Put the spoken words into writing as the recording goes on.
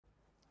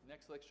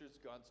Next lecture is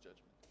God's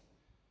judgment.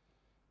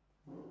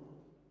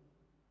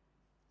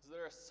 Is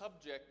there a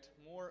subject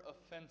more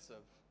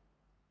offensive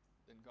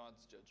than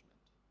God's judgment?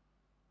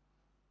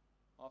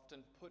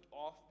 Often put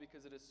off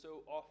because it is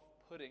so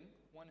off-putting,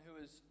 one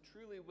who is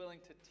truly willing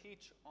to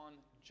teach on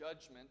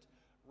judgment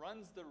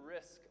runs the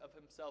risk of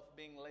himself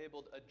being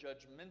labeled a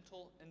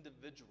judgmental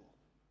individual,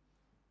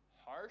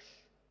 harsh,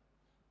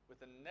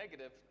 with a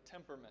negative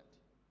temperament.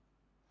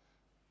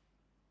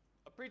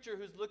 A preacher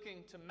who's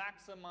looking to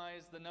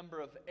maximize the number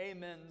of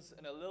amens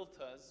and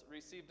aliltas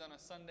received on a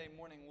Sunday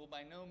morning will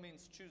by no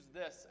means choose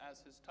this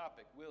as his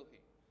topic, will he?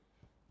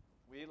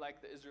 We,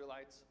 like the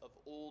Israelites of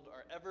old,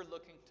 are ever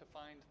looking to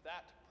find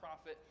that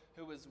prophet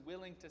who is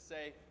willing to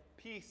say,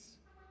 peace,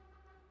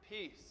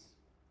 peace,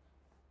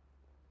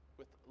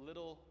 with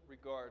little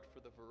regard for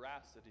the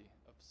veracity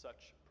of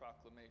such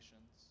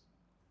proclamations.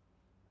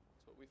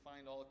 That's what we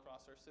find all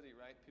across our city,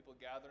 right? People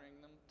gathering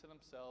them to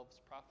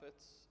themselves,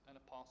 prophets and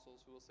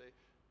apostles who will say,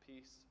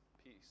 peace,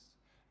 peace.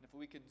 And if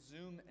we could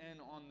zoom in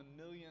on the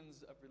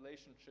millions of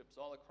relationships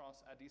all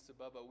across Addis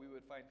Ababa, we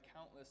would find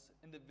countless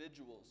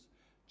individuals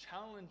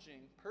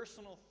challenging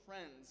personal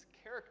friends'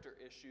 character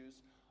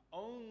issues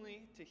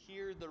only to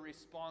hear the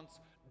response,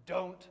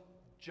 don't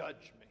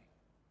judge me.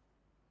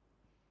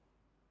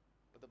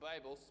 But the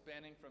Bible,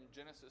 spanning from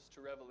Genesis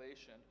to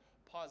Revelation,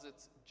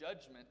 posits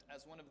judgment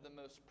as one of the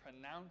most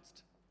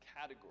pronounced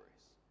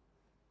categories.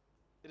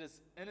 It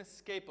is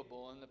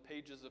inescapable in the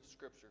pages of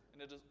Scripture,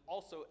 and it is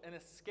also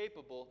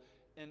inescapable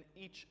in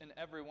each and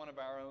every one of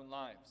our own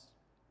lives.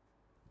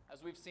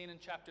 As we've seen in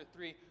chapter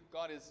 3,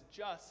 God is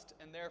just,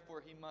 and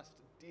therefore he must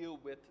deal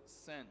with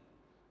sin.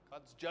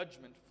 God's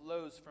judgment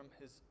flows from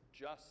his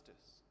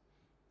justice.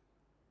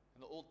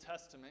 In the Old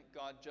Testament,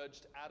 God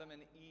judged Adam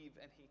and Eve,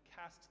 and he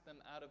cast them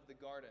out of the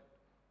garden.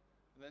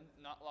 And then,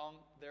 not long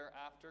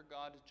thereafter,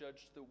 God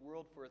judged the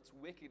world for its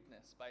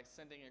wickedness by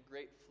sending a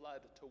great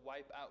flood to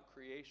wipe out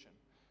creation,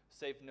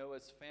 save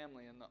Noah's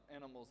family and the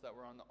animals that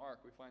were on the ark.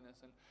 We find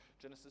this in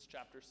Genesis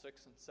chapter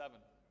 6 and 7.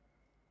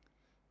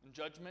 In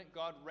judgment,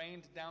 God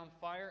rained down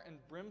fire and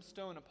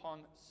brimstone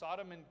upon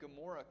Sodom and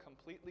Gomorrah,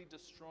 completely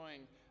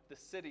destroying the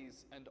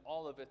cities and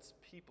all of its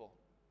people.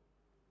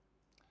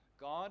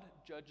 God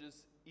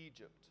judges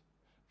Egypt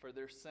for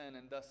their sin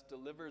and thus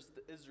delivers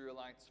the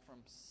Israelites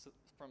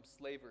from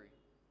slavery.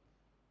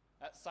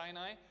 At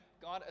Sinai,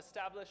 God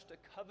established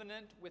a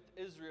covenant with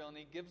Israel and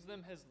he gives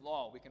them his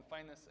law. We can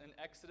find this in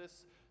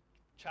Exodus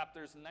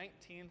chapters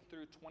 19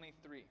 through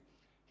 23.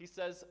 He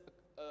says,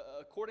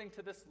 according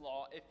to this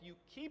law, if you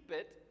keep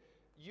it,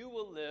 you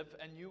will live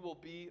and you will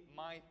be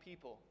my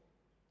people.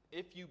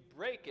 If you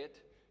break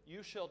it,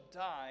 you shall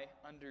die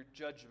under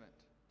judgment.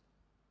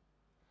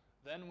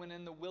 Then when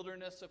in the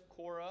wilderness of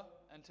Korah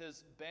and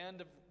his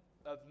band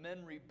of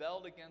men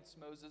rebelled against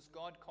Moses,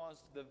 God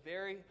caused the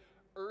very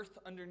earth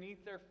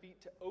underneath their feet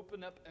to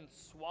open up and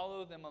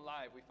swallow them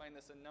alive. We find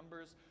this in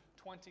Numbers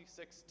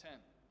 26:10.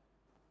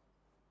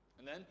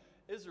 And then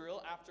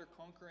Israel, after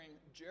conquering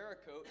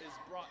Jericho, is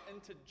brought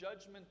into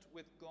judgment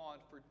with God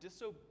for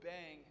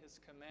disobeying his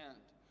command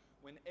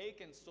when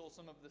Achan stole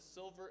some of the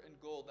silver and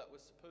gold that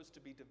was supposed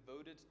to be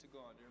devoted to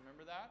God. Do you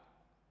remember that?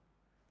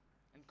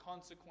 In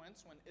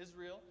consequence, when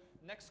Israel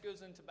next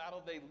goes into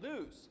battle, they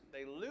lose.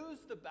 They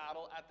lose the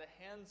battle at the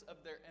hands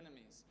of their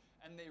enemies,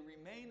 and they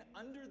remain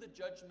under the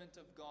judgment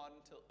of God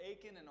until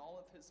Achan and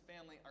all of his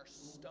family are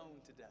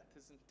stoned to death.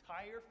 His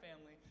entire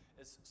family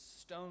is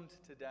stoned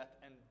to death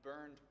and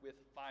burned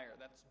with fire.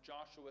 That's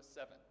Joshua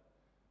 7.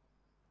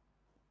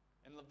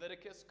 In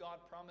Leviticus, God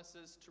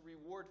promises to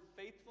reward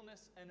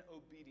faithfulness and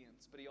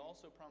obedience, but he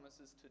also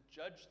promises to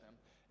judge them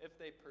if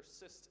they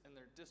persist in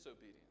their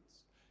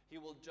disobedience. He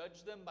will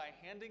judge them by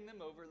handing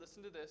them over.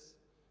 Listen to this.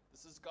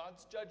 This is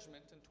God's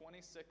judgment in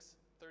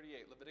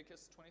 26:38.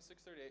 Leviticus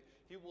 26:38.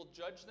 He will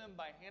judge them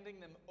by handing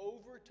them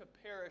over to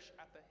perish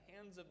at the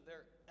hands of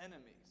their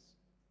enemies.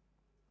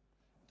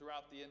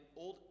 Throughout the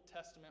Old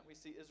Testament, we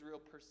see Israel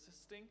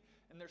persisting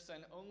in their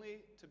sin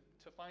only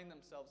to find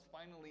themselves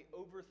finally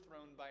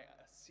overthrown by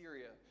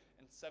Assyria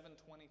in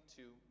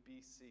 722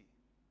 BC.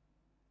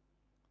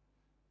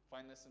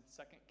 Find this in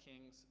 2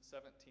 Kings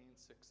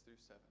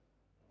 17:6-7.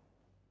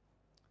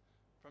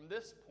 From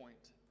this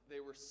point, they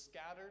were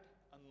scattered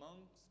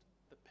amongst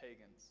the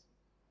pagans,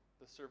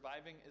 the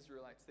surviving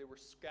Israelites. They were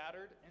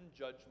scattered in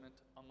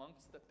judgment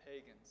amongst the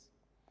pagans.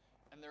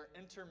 And their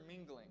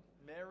intermingling,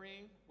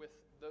 marrying with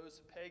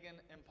those pagan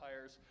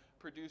empires,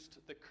 produced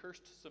the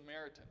cursed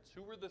Samaritans.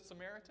 Who were the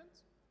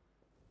Samaritans?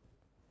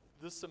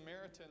 The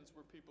Samaritans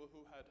were people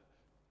who had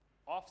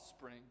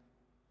offspring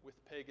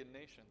with pagan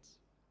nations.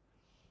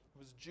 It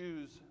was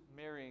Jews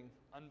marrying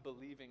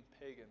unbelieving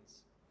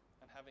pagans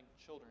and having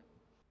children.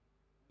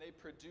 They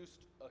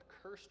produced a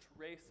cursed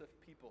race of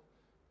people,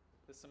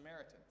 the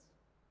Samaritans.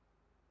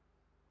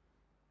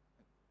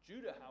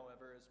 Judah,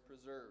 however, is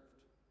preserved,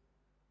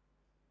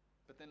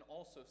 but then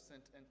also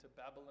sent into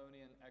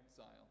Babylonian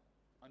exile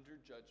under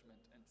judgment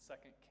in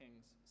 2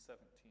 Kings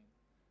 17.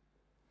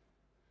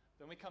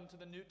 Then we come to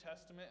the New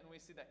Testament and we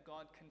see that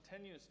God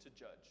continues to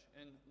judge.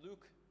 In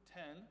Luke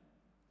 10,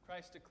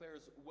 Christ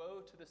declares,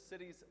 "Woe to the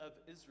cities of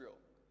Israel."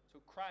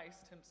 So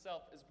Christ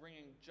himself is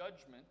bringing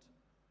judgment,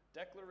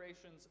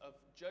 declarations of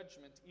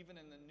judgment, even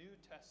in the New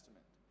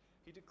Testament.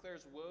 He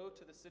declares woe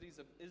to the cities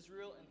of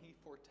Israel, and he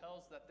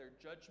foretells that their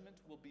judgment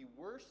will be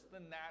worse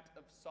than that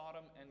of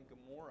Sodom and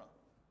Gomorrah.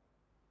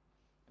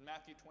 In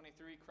Matthew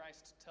 23,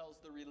 Christ tells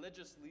the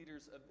religious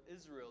leaders of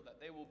Israel that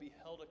they will be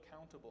held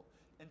accountable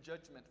in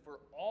judgment for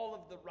all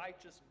of the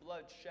righteous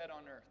blood shed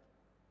on earth.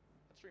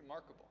 That's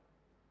remarkable.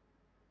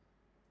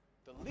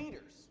 The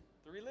leaders,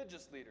 the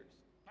religious leaders,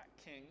 not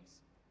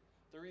kings,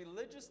 the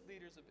religious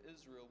leaders of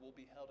Israel will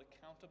be held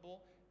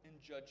accountable in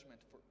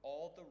judgment for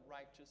all the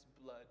righteous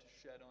blood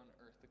shed on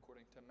earth,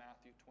 according to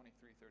Matthew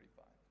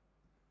 23:35.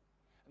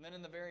 And then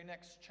in the very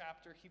next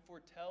chapter, he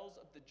foretells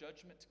of the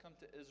judgment to come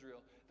to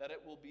Israel, that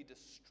it will be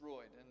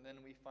destroyed. And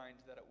then we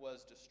find that it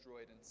was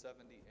destroyed in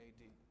 70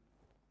 AD.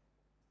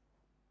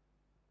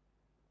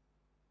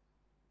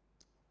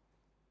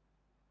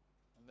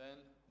 And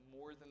then,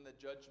 more than the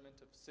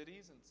judgment of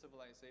cities and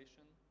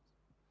civilizations,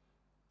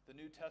 the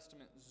New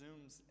Testament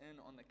zooms in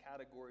on the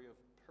category of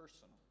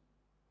personal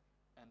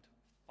and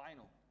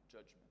final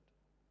judgment.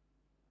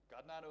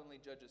 God not only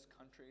judges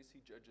countries,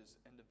 he judges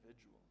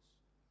individuals.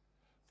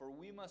 For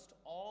we must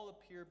all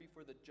appear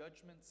before the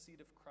judgment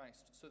seat of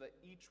Christ, so that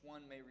each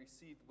one may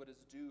receive what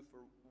is due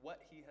for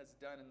what he has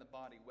done in the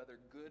body, whether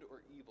good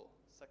or evil.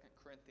 2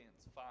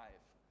 Corinthians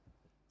 5,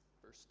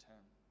 verse 10.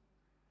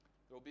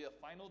 There will be a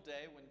final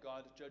day when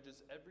God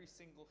judges every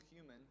single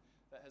human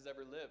that has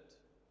ever lived.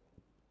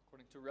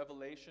 According to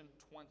Revelation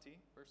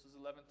 20, verses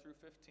 11 through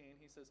 15,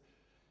 he says,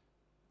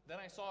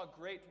 "Then I saw a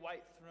great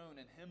white throne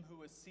and him who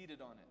was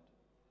seated on it.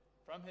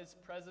 From his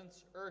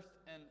presence, earth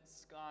and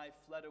sky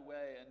fled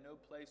away, and no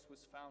place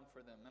was found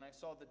for them. And I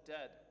saw the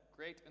dead,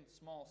 great and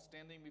small,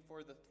 standing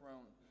before the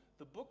throne.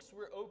 The books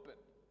were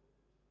opened.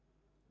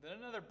 Then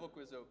another book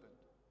was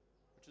opened,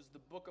 which is the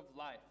book of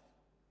life.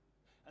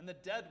 And the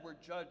dead were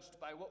judged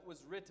by what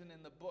was written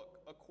in the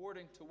book,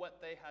 according to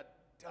what they had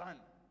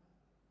done.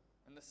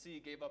 And the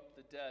sea gave up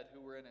the dead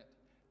who were in it.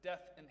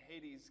 Death and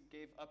Hades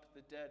gave up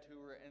the dead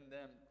who were in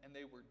them, and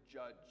they were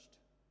judged,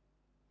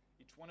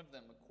 each one of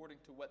them according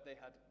to what they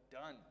had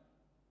done.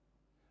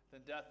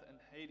 Then death and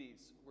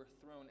Hades were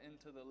thrown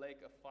into the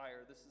lake of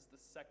fire. This is the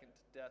second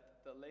death,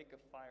 the lake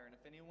of fire. And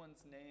if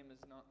anyone's name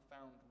is not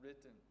found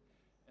written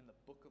in the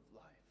book of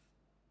life,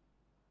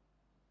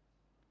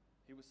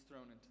 he was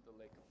thrown into the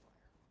lake of fire."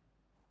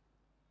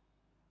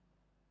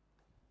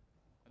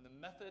 And the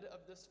method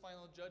of this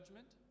final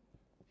judgment,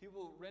 he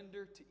will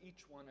render to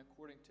each one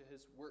according to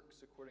his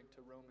works, according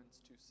to Romans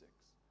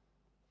 2:6.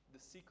 The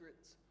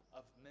secrets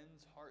of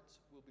men's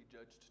hearts will be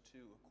judged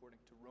too, according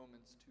to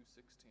Romans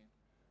 2:16.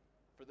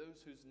 For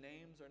those whose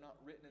names are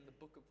not written in the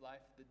book of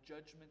life, the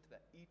judgment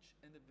that each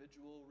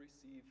individual will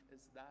receive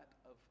is that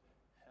of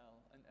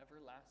hell, an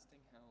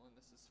everlasting hell. And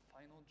this is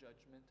final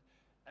judgment.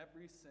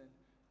 Every sin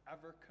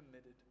ever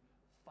committed,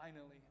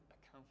 finally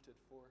accounted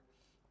for.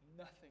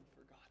 Nothing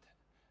forgotten.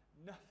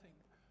 Nothing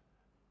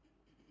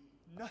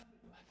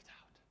left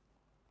out.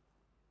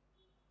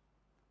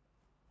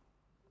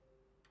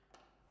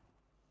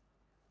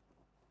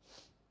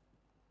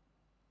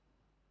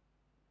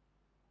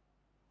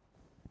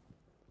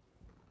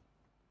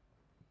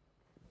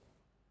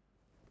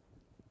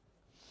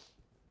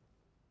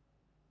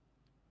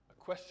 A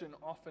question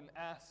often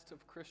asked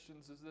of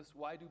Christians is this: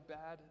 why do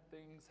bad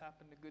things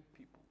happen to good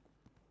people?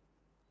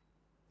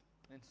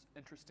 And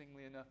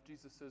interestingly enough,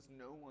 Jesus says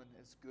no one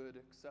is good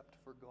except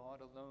for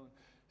God alone.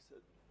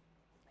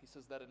 He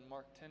says that in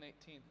Mark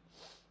 10:18.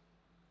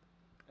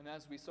 And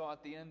as we saw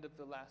at the end of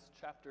the last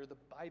chapter, the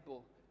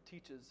Bible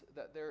teaches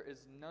that there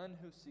is none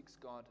who seeks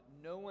God,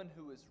 no one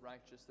who is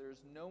righteous. There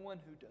is no one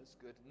who does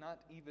good, not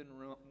even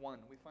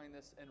one. We find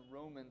this in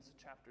Romans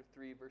chapter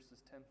 3,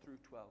 verses 10 through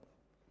 12.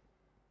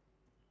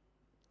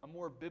 A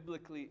more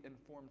biblically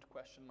informed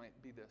question might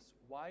be this: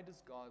 why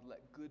does God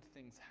let good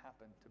things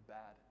happen to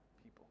bad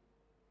people?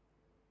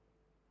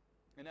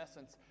 In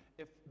essence,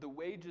 if the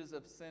wages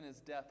of sin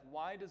is death,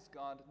 why does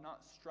God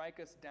not strike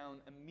us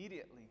down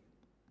immediately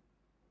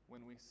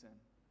when we sin?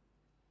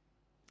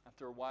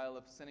 After a while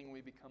of sinning,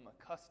 we become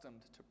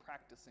accustomed to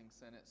practicing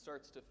sin. It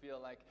starts to feel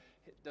like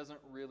it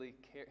doesn't really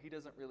care. He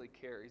doesn't really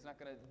care. He's not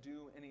going to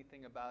do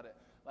anything about it.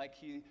 Like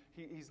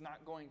he's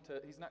not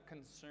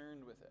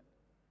concerned with it.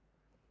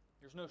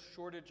 There's no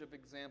shortage of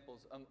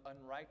examples of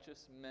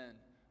unrighteous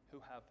men who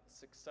have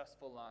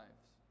successful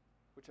lives,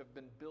 which have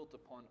been built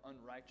upon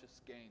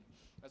unrighteous gain.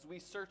 As we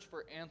search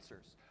for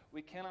answers,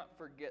 we cannot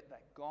forget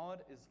that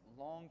God is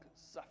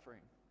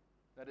long-suffering.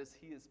 That is,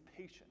 he is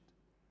patient.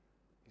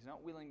 He's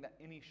not willing that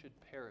any should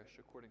perish,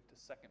 according to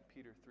 2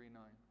 Peter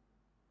 3:9.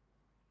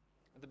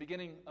 At the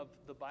beginning of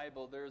the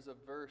Bible, there's a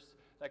verse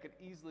that could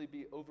easily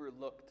be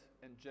overlooked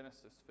in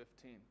Genesis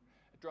 15.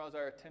 It draws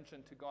our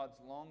attention to God's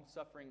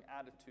long-suffering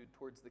attitude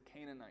towards the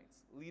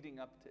Canaanites, leading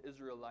up to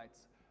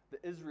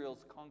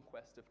Israel's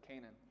conquest of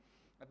Canaan.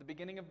 At the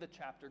beginning of the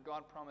chapter,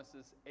 God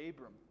promises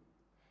Abram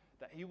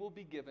that he will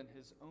be given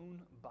his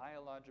own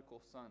biological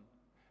son,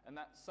 and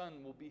that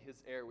son will be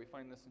his heir. We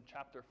find this in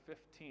chapter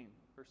 15,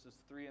 verses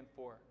 3 and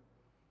 4.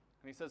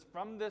 And he says,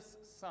 "From this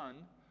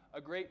son,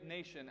 a great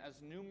nation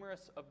as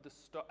numerous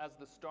as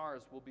the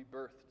stars will be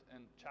birthed,"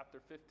 in chapter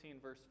 15,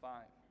 verse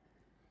 5.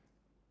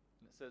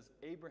 And it says,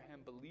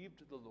 "Abraham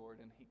believed the Lord,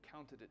 and he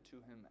counted it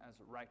to him as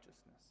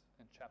righteousness,"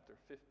 in chapter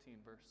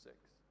 15, verse 6.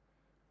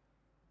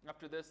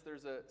 After this,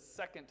 there's a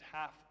second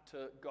half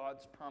to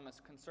God's promise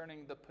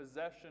concerning the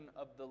possession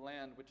of the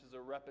land, which is a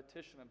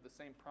repetition of the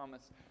same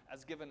promise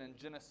as given in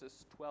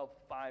Genesis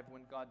 12:5,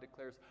 when God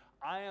declares,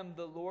 "I am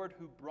the Lord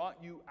who brought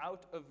you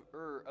out of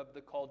Ur of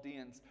the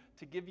Chaldeans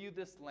to give you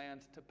this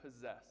land to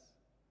possess."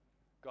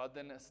 God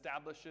then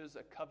establishes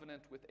a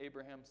covenant with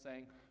Abraham,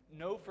 saying,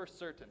 "Know for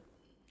certain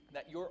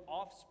that your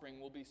offspring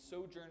will be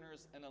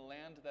sojourners in a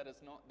land that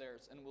is not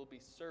theirs, and will be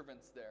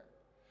servants there.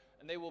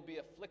 And they will be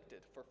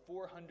afflicted for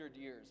 400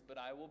 years, but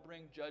I will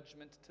bring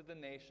judgment to the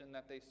nation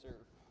that they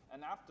serve.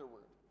 And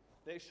afterward,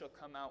 they shall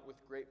come out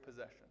with great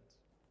possessions.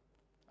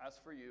 As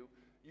for you,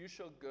 you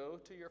shall go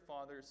to your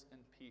fathers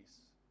in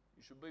peace.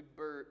 You shall be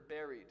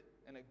buried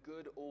in a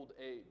good old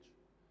age.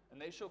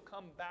 And they shall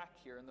come back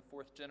here in the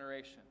 4th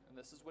generation." And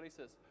this is what he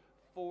says,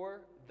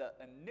 "For the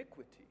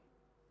iniquity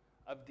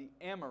of the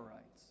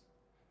Amorites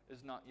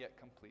is not yet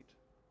complete."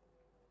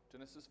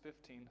 Genesis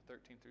 15,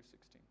 13 through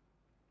 16.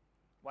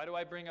 Why do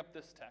I bring up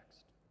this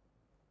text?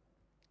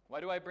 Why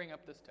do I bring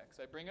up this text?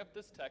 I bring up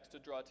this text to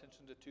draw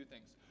attention to two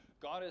things.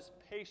 God is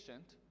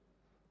patient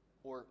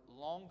or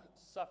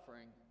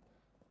long-suffering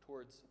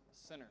towards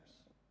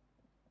sinners.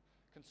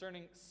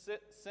 Concerning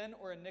sin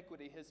or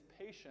iniquity, his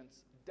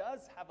patience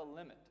does have a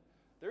limit.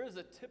 There is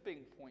a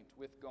tipping point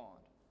with God.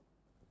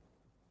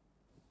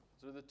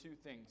 Those are the two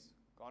things.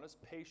 God is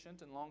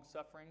patient and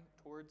long-suffering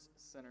towards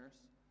sinners,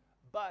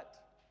 but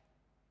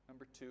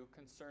number 2,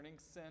 concerning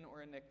sin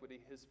or iniquity,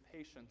 his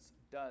patience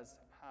does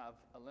have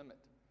a limit.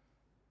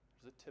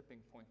 There's a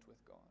tipping point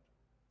with God.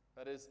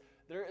 That is,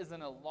 there is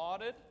an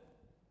allotted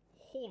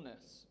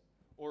wholeness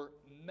or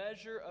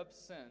measure of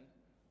sin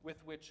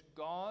with which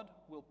God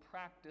will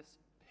practice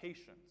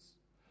patience.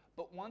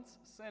 But once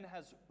sin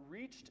has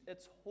reached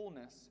its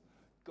wholeness,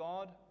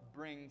 God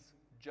brings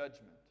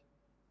judgment.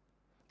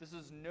 This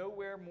is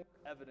nowhere more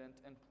evident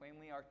and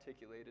plainly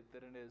articulated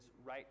than it is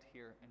right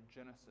here in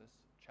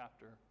Genesis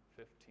chapter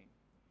 15.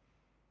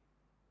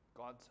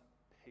 God's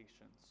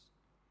patience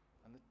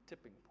and the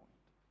tipping point.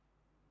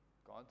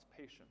 God's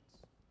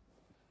patience.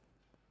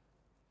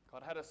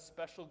 God had a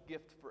special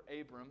gift for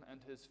Abram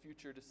and his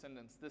future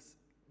descendants. This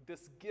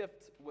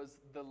gift was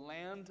the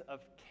land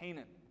of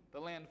Canaan, the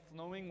land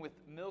flowing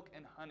with milk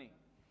and honey.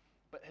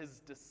 But his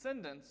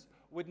descendants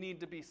would need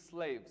to be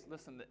slaves.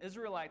 Listen, the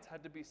Israelites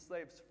had to be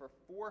slaves for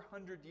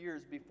 400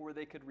 years before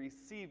they could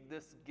receive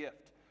this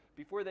gift,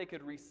 before they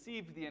could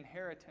receive the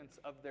inheritance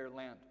of their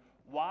land.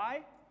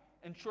 Why?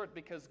 In short,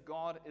 because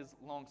God is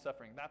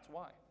long-suffering. That's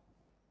why.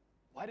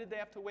 Why did they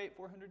have to wait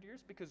 400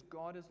 years? Because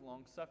God is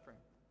long-suffering.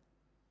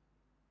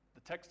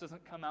 The text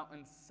doesn't come out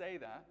and say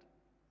that,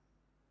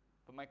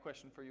 but my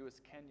question for you is,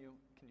 can you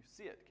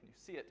see it? Can you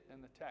see it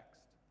in the text?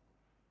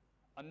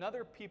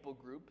 Another people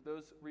group,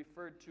 those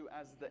referred to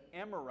as the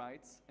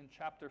Amorites in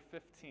chapter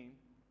 15,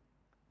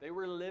 they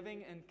were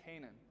living in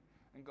Canaan,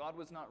 and God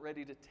was not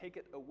ready to take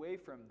it away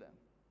from them,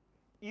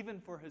 even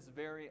for his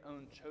very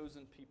own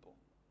chosen people.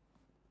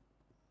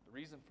 The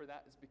reason for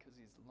that is because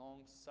he's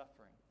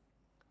long-suffering.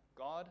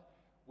 God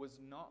was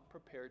not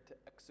prepared to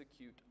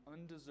execute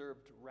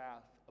undeserved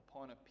wrath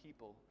upon a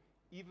people,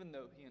 even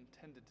though he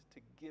intended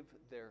to give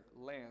their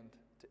land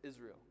to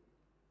Israel.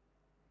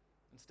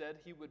 Instead,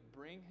 he would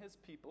bring his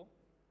people,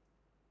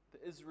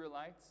 the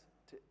Israelites,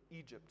 to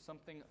Egypt,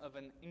 something of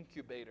an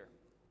incubator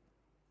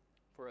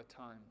for a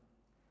time.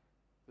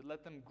 He would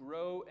let them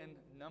grow in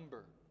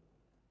number.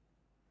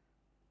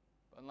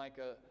 Unlike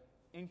an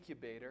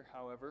incubator,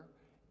 however,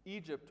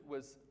 Egypt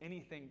was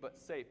anything but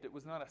safe. It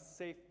was not a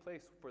safe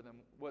place for them,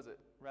 was it?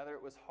 Rather,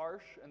 it was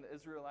harsh, and the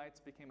Israelites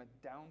became a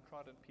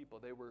downtrodden people.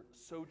 They were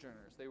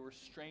sojourners. They were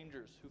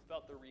strangers who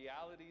felt the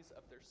realities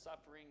of their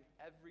suffering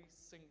every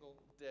single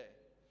day.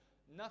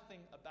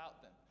 Nothing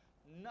about them,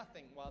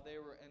 nothing while they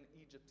were in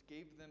Egypt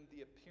gave them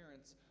the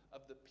appearance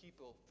of the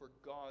people for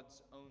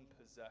God's own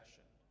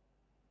possession.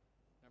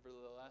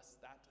 Nevertheless,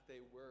 that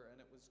they were,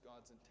 and it was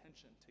God's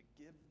intention to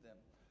give them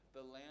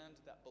the land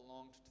that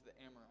belonged to the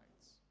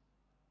Amorites.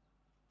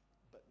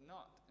 But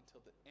not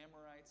until the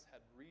Amorites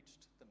had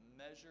reached the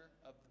measure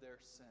of their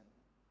sin.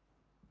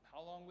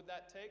 How long would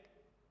that take?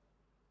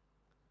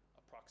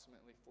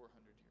 Approximately 400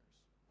 years.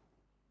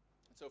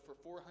 And so for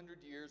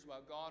 400 years,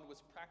 while God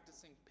was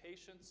practicing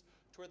patience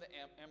toward the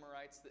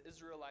Amorites, the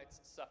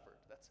Israelites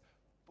suffered. That's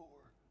 400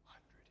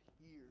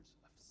 years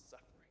of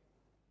suffering.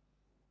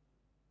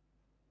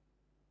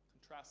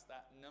 Contrast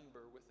that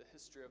number with the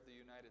history of the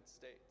United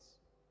States.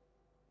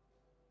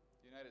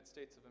 The United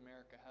States of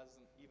America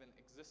hasn't even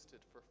existed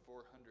for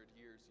 400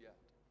 years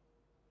yet.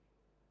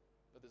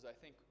 But I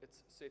think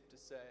it's safe to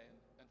say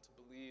and to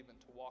believe and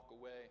to walk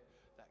away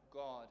that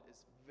God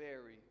is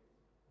very,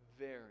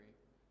 very,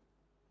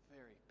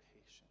 very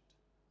patient.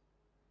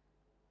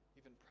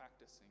 Even practicing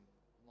practicing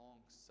long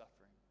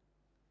suffering,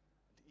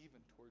 and even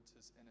towards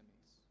his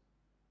enemies,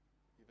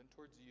 even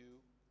towards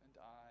you and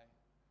I,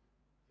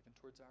 even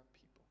towards our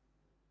people.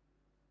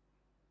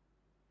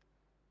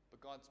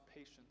 But God's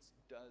patience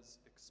does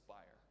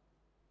expire.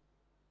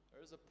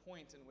 There is a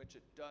point in which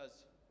it does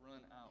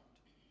run out.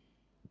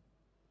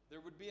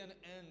 There would be an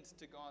end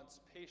to God's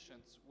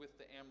patience with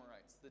the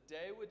Amorites. The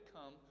day would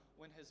come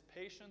when his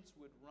patience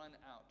would run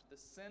out. The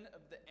sin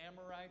of the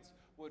Amorites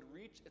would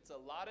reach its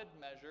allotted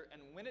measure,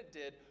 and when it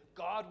did,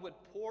 God would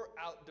pour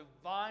out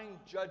divine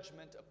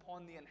judgment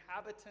upon the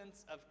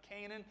inhabitants of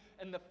Canaan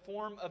in the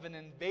form of an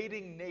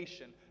invading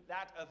nation,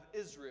 that of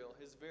Israel,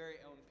 his very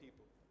own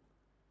people.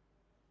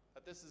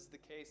 That this is the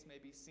case may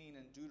be seen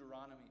in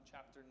Deuteronomy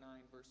chapter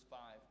 9, verse 5,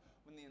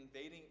 when the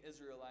invading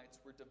Israelites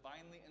were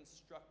divinely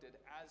instructed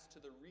as to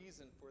the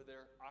reason for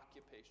their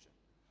occupation.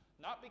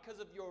 Not because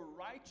of your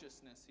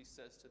righteousness, he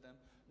says to them,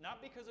 not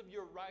because of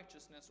your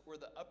righteousness or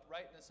the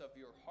uprightness of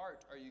your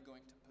heart are you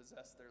going to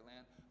possess their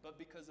land,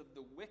 but because of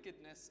the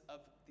wickedness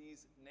of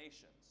these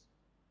nations.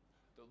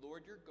 The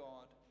Lord your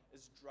God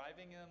is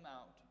driving them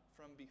out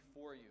from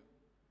before you,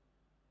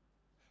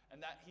 and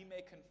that he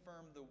may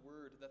confirm the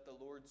word that the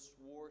Lord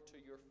swore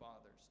to your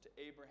fathers, to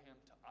Abraham,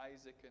 to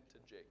Isaac, and to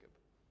Jacob.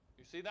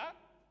 You see that?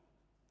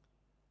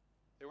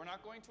 They were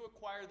not going to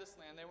acquire this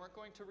land. They weren't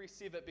going to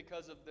receive it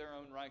because of their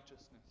own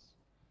righteousness,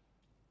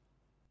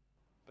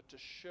 but to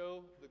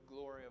show the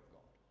glory of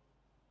God.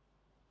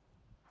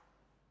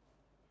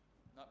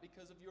 Not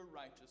because of your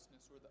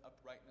righteousness or the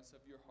uprightness of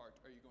your heart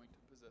are you going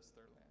to possess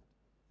their land.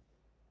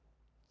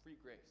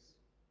 Free grace.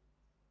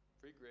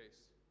 Free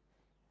grace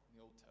in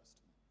the Old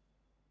Testament.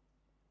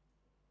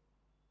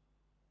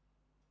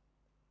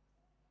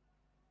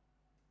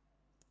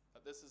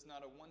 This is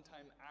not a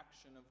one-time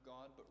action of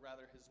God, but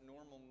rather his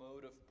normal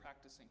mode of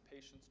practicing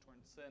patience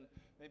towards sin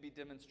may be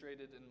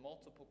demonstrated in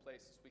multiple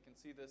places. We can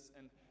see this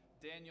in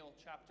Daniel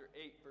chapter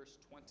 8, verse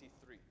 23.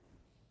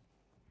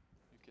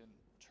 You can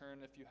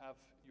turn if you have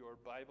your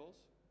Bibles.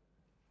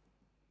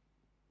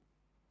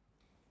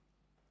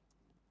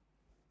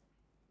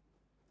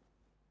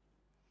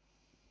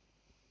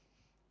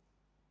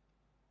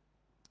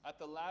 At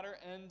the latter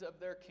end of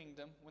their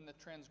kingdom, when the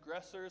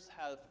transgressors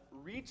have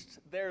reached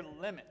their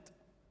limit,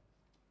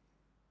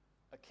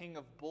 a king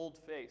of bold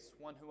face,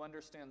 one who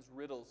understands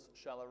riddles,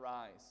 shall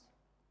arise.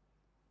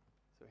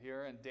 So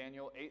here in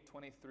Daniel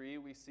 8:23,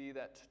 we see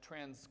that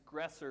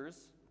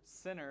transgressors,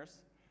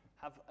 sinners,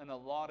 have an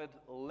allotted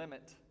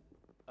limit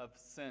of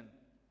sin.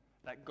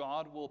 That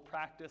God will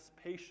practice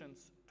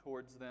patience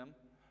towards them,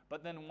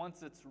 but then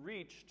once it's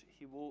reached,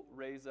 he will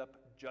raise up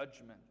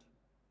judgment.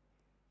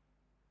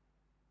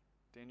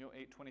 Daniel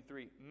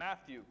 8:23.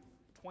 Matthew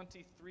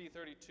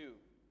 23:32.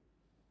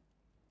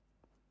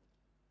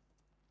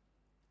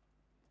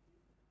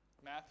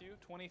 Matthew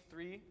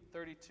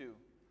 23:32.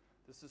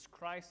 This is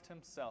Christ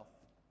himself.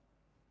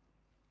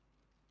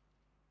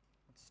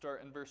 Let's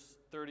start in verse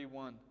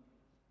 31.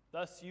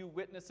 Thus you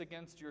witness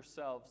against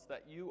yourselves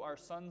that you are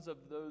sons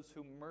of those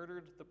who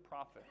murdered the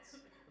prophets.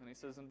 And he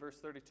says in verse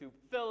 32,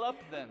 fill up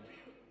then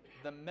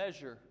the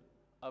measure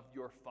of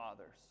your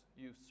fathers,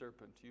 you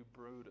serpent, you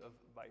brood of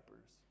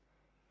vipers.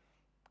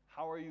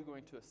 How are you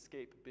going to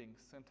escape being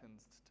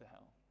sentenced to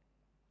hell?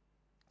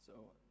 So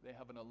they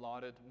have an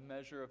allotted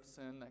measure of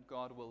sin that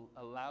God will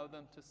allow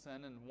them to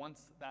sin, and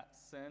once that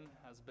sin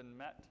has been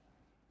met,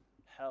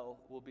 hell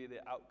will be the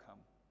outcome.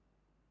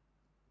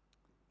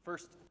 1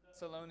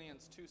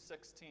 Thessalonians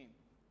 2:16.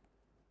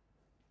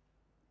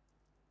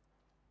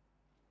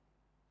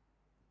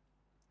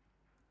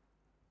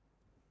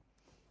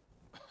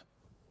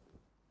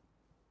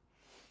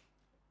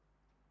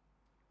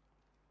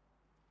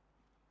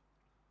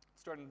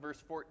 Start in verse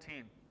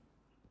 14.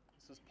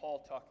 This is Paul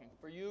talking.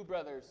 For you,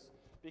 brothers,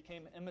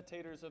 became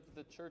imitators of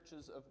the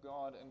churches of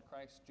God in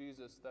Christ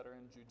Jesus that are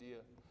in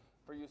Judea.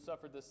 For you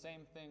suffered the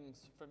same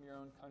things from your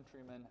own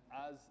countrymen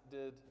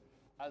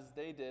as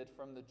they did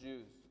from the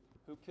Jews,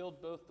 who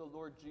killed both the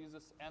Lord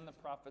Jesus and the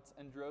prophets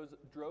and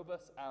drove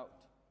us out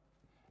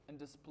and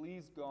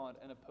displeased God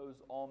and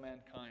opposed all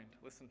mankind.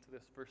 Listen to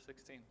this, verse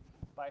 16.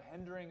 By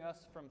hindering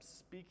us from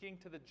speaking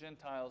to the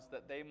Gentiles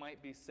that they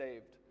might be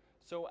saved,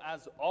 so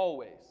as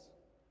always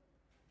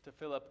to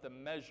fill up the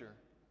measure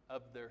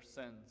of their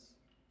sins.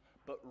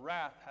 But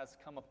wrath has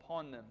come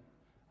upon them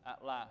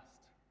at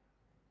last.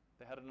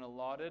 They had an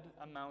allotted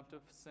amount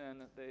of sin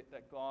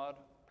that God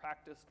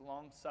practiced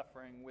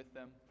long-suffering with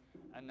them,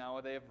 and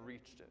now they have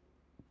reached it.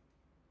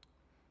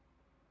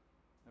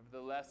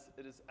 Nevertheless,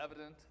 it is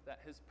evident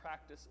that his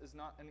practice is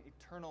not an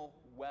eternal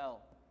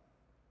well.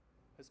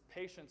 His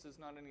patience is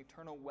not an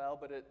eternal well,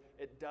 but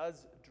it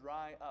does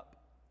dry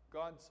up.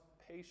 God's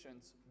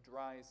patience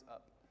dries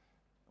up.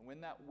 And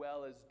when that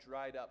well is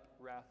dried up,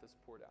 wrath is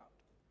poured out.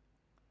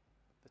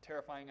 The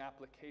terrifying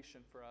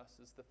application for us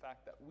is the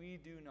fact that we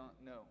do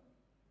not know.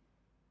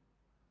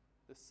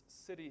 This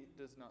city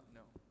does not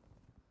know.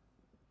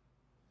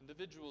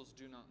 Individuals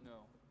do not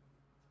know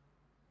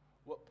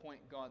what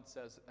point God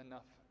says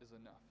enough is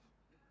enough.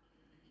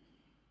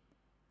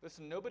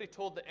 Listen, nobody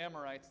told the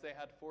Amorites they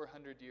had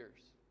 400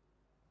 years.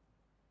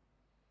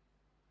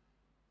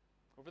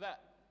 Over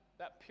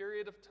that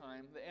period of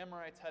time, the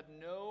Amorites had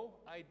no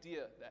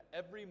idea that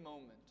every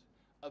moment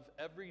of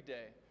every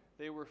day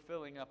they were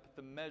filling up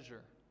the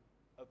measure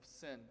of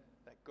sin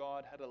that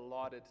God had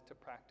allotted to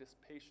practice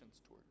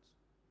patience towards.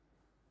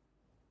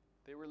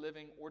 They were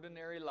living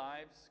ordinary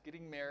lives,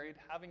 getting married,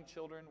 having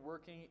children,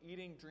 working,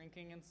 eating,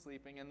 drinking, and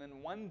sleeping, and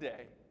then one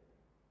day,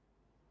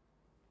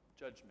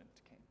 judgment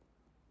came.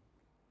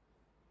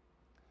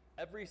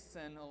 Every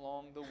sin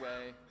along the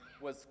way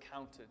was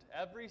counted.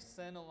 Every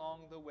sin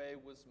along the way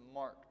was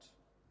marked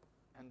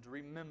and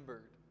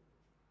remembered.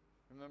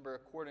 Remember,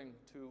 according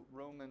to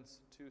Romans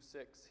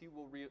 2:6, he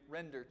will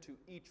render to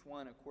each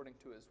one according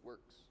to his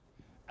works.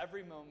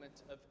 Every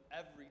moment of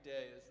every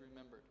day is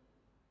remembered.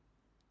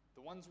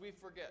 The ones we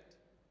forget,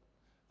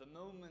 the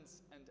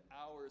moments and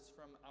hours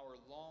from our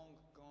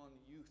long-gone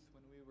youth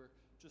when we were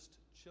just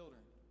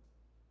children,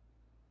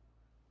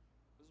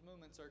 those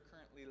moments are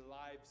currently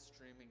live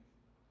streaming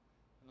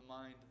in the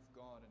mind of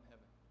God in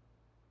heaven,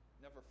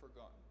 never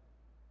forgotten.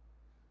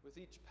 With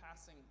each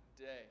passing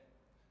day,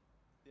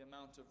 the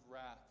amount of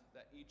wrath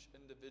that each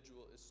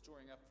individual is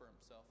storing up for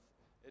himself,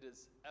 it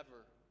is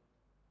ever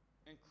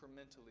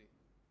incrementally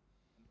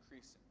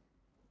increasing.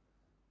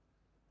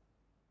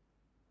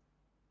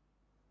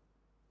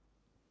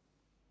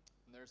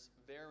 And there's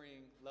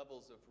varying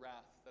levels of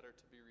wrath that are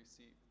to be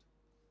received.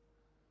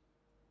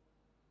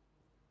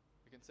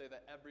 We can say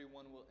that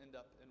everyone will end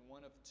up in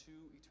one of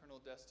two eternal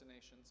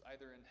destinations,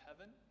 either in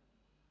heaven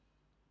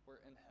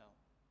or in hell.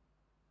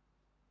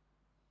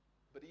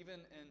 But even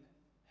in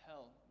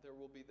hell, there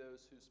will be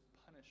those whose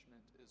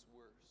punishment is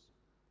worse.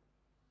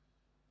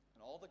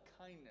 And all the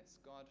kindness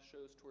God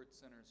shows towards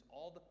sinners,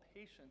 all the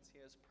patience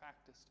he has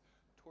practiced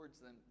towards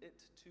them,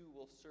 it too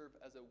will serve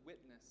as a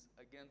witness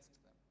against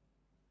them.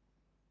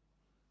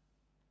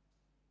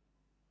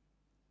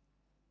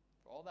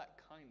 For all that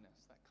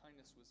kindness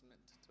was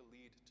meant to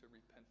lead to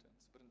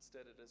repentance, but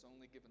instead it has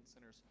only given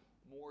sinners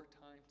more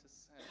time to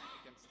sin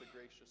against the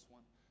gracious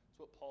one.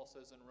 That's what Paul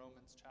says in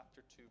Romans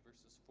chapter 2,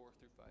 verses 4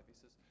 through 5. He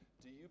says,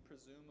 "Do you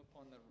presume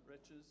upon the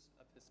riches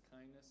of his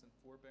kindness and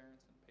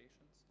forbearance and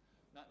patience,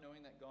 not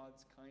knowing that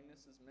God's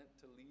kindness is meant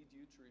to lead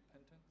you to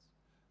repentance?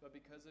 But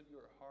because of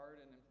your hard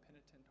and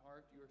impenitent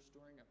heart, you are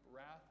storing up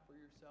wrath for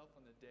yourself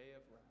on the day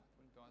of wrath,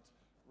 when God's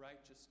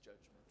righteous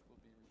judgment will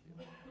be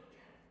revealed."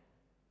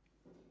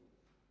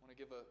 I want to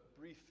give a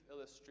brief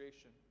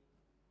illustration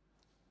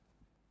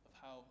of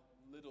how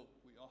little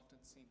we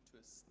often seem to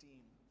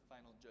esteem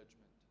final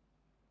judgment.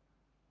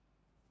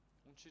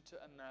 I want you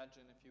to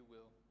imagine, if you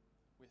will,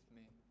 with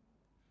me,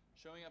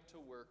 showing up to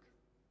work,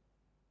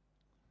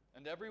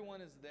 and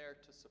everyone is there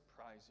to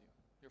surprise you.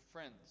 Your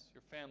friends,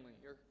 your family,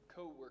 your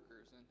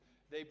co-workers, and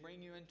they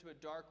bring you into a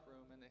dark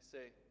room and they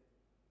say,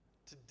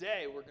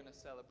 "Today we're going to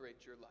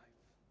celebrate your life."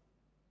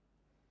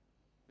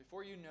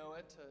 Before you know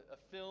it, a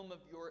film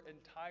of your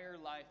entire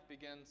life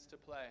begins to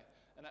play.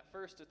 And at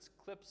first it's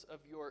clips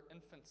of your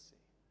infancy.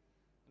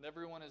 And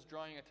everyone is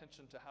drawing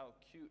attention to how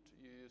cute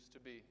you used to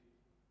be.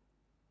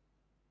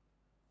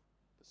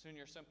 But soon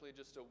you're simply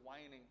just a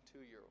whining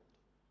 2-year-old,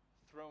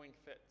 throwing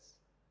fits,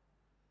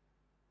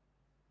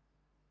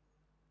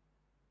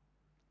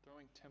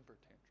 throwing temper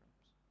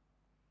tantrums.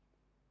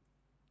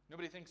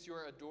 Nobody thinks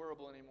you're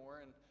adorable anymore,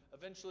 and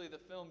eventually the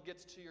film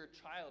gets to your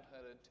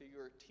childhood and to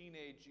your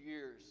teenage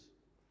years.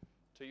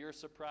 To your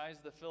surprise,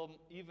 the film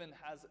even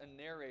has a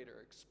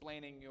narrator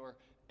explaining your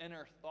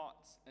inner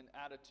thoughts and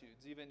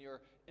attitudes, even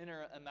your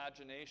inner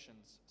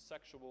imaginations,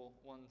 sexual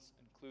ones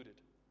included.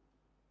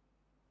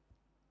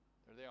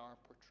 There they are,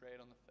 portrayed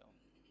on the film.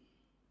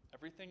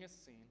 Everything is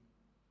seen.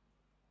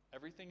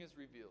 Everything is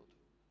revealed.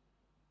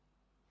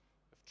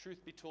 If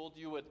truth be told,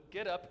 you would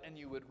get up and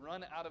you would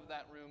run out of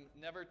that room,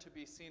 never to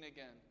be seen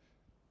again.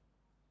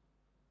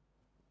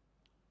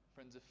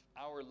 Friends, if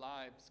our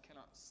lives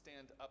cannot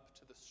stand up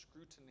to the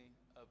scrutiny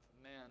of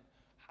man,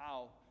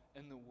 how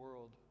in the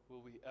world will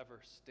we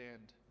ever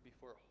stand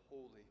before a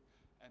holy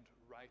and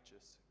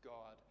righteous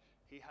God?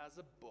 He has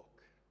a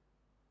book,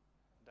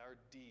 and our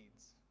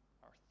deeds,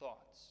 our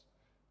thoughts,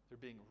 they're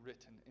being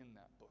written in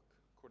that book,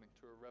 according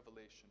to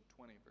Revelation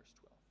 20, verse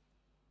 12.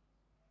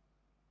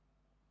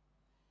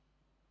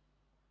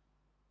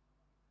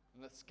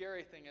 And the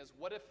scary thing is,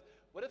 what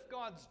if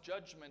God's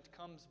judgment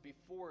comes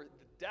before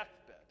the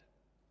deathbed?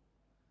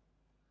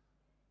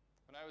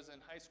 When I was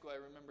in high school, I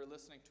remember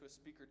listening to a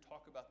speaker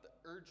talk about the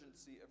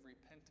urgency of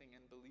repenting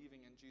and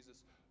believing in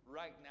Jesus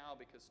right now,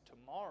 because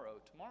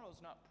tomorrow's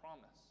not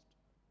promised.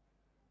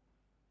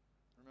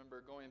 I remember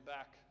going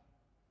back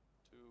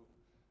to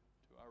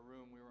our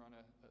room. We were on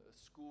a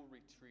school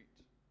retreat.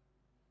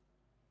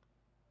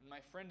 And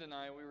my friend and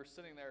I, we were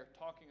sitting there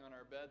talking on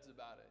our beds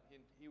about it.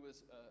 He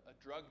was a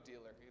drug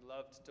dealer. He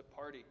loved to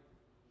party.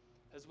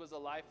 His was a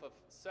life of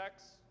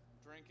sex,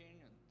 drinking,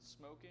 and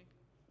smoking.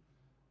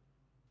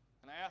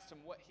 And I asked him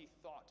what he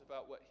thought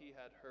about what he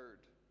had heard.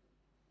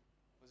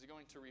 Was he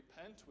going to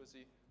repent? Was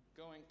he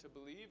going to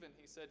believe? And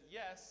he said,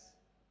 yes,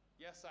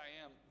 I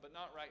am, but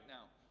not right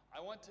now.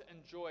 I want to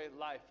enjoy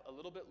life a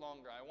little bit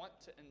longer. I want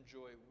to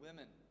enjoy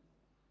women.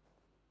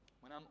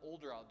 When I'm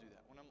older, I'll do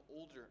that. When I'm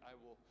older, I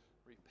will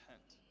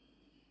repent.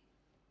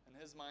 In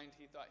his mind,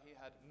 he thought he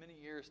had many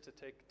years to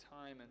take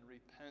time and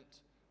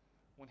repent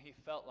when he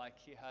felt like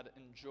he had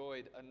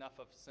enjoyed enough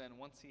of sin,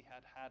 once he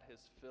had had his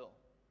fill.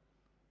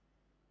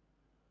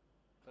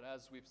 But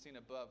as we've seen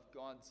above,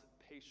 God's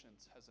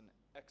patience has an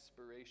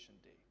expiration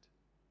date.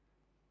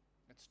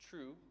 It's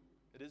true,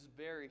 it is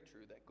very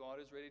true, that God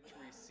is ready to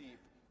receive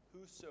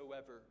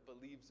whosoever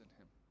believes in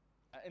him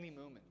at any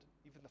moment,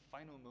 even the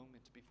final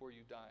moment before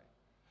you die.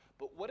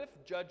 But what if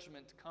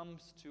judgment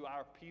comes to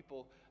our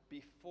people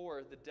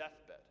before the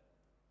deathbed?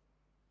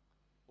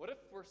 What if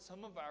for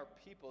some of our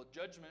people,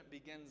 judgment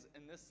begins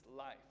in this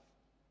life?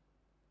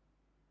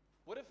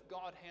 What if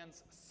God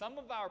hands some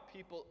of our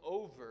people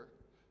over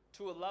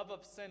to a love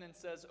of sin and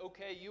says,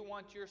 okay, you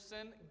want your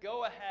sin?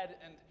 Go ahead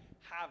and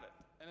have it.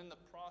 And in the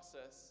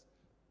process,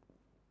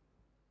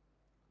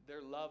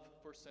 their love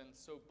for sin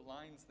so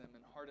blinds them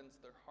and hardens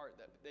their heart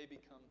that it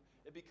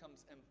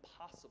becomes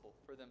impossible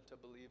for them to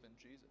believe in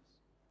Jesus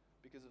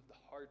because of the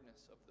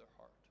hardness of their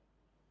heart.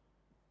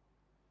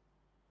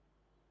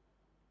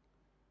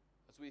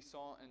 As we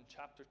saw in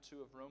chapter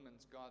 2 of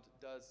Romans, God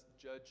does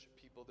judge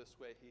people this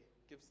way. He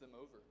gives them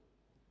over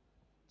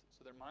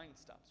so their mind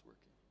stops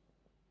working.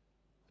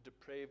 A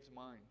depraved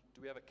mind.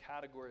 Do we have a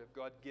category of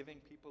God giving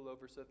people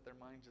over so that their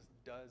mind just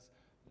does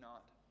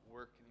not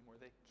work anymore?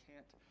 They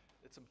can't.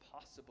 It's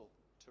impossible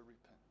to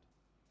repent.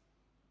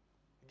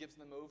 He gives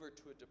them over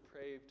to a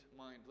depraved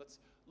mind. Let's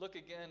look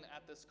again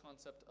at this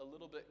concept a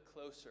little bit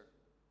closer.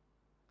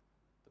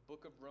 The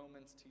book of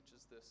Romans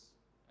teaches this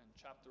in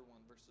chapter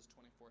 1, verses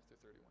 24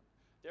 through 31.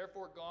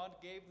 Therefore God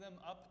gave them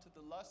up to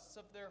the lusts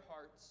of their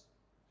hearts,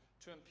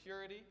 to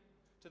impurity,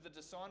 to the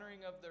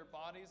dishonoring of their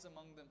bodies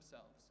among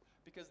themselves,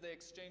 because they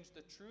exchanged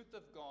the truth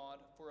of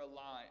God for a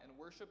lie, and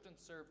worshipped and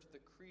served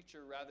the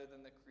creature rather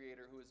than the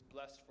Creator, who is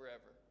blessed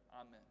forever.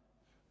 Amen.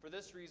 For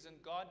this reason,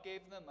 God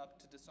gave them up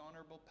to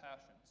dishonorable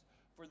passions.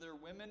 For their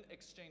women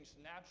exchanged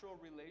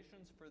natural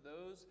relations for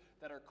those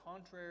that are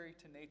contrary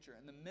to nature.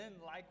 And the men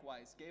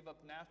likewise gave up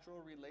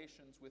natural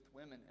relations with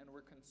women, and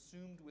were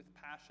consumed with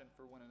passion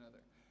for one another,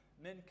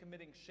 men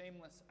committing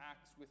shameless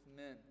acts with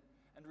men,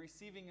 and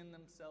receiving in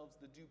themselves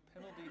the due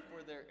penalty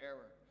for their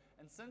error.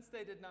 And since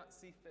they did not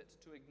see fit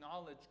to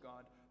acknowledge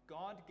God,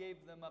 God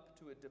gave them up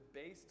to a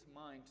debased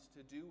mind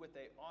to do what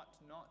they ought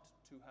not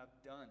to have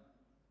done.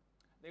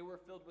 They were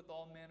filled with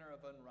all manner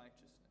of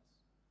unrighteousness,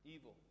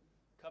 evil,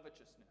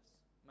 covetousness,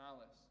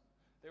 malice.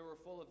 They were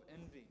full of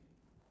envy,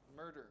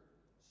 murder,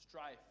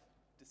 strife,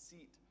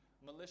 deceit,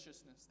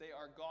 maliciousness. They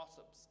are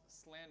gossips,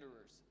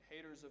 slanderers,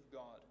 haters of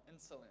God,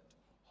 insolent,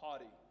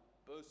 haughty,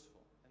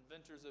 boastful,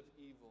 inventors of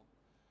evil,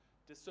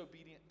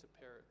 disobedient to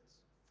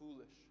parents,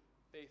 foolish,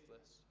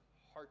 faithless,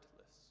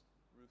 heartless,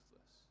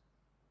 ruthless.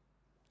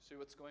 See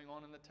what's going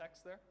on in the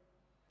text there?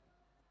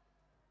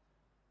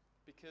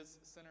 Because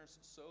sinners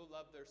so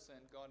love their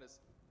sin, God is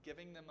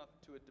giving them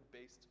up to a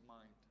debased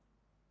mind.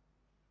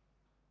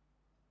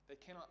 They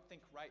cannot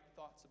think right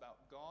thoughts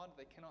about God.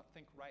 They cannot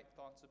think right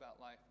thoughts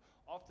about life.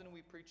 Often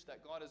we preach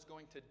that God is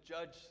going to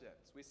judge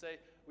sins. We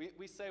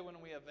say when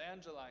we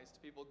evangelize to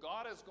people,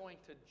 God is going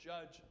to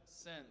judge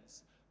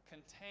sins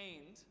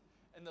contained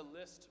in the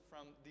list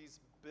from these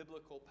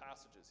biblical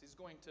passages. He's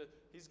going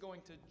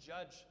to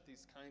judge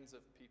these kinds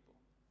of people.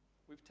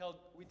 We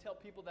tell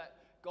people that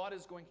God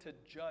is going to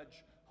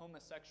judge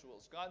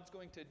homosexuals. God's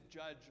going to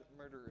judge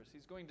murderers.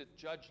 He's going to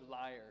judge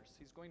liars.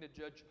 He's going to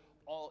judge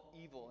all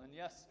evil. And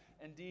yes,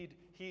 indeed,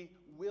 he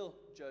will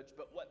judge.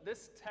 But what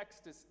this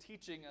text is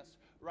teaching us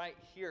right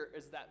here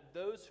is that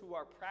those who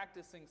are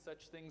practicing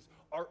such things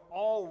are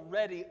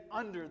already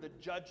under the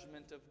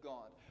judgment of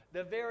God.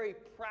 The very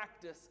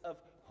practice of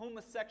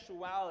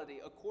homosexuality,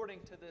 according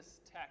to this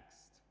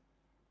text,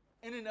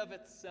 in and of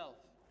itself,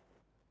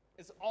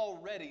 is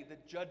already the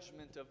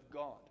judgment of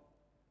God.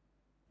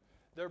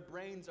 Their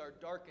brains are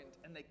darkened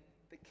and they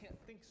can't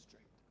think straight.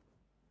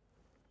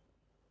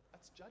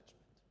 That's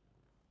judgment.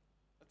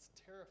 That's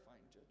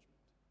terrifying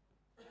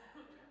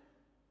judgment.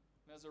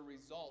 And as a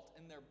result,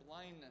 in their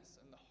blindness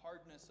and the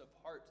hardness of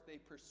heart, they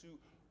pursue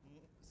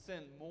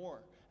sin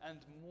more and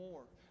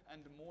more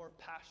and more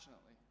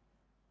passionately.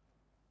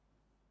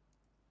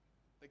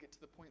 They get to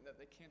the point that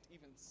they can't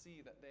even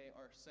see that they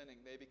are sinning.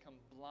 They become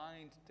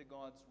blind to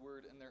God's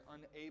word and they're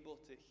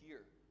unable to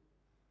hear.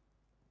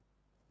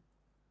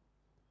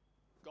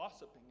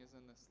 Gossiping is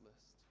in this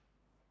list.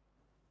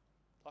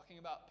 Talking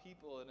about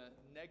people in a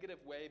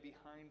negative way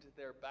behind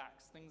their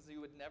backs, things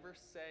you would never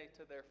say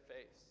to their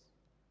face.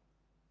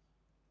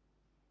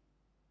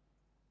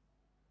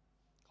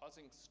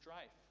 Causing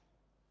strife,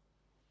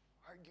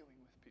 arguing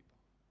with people,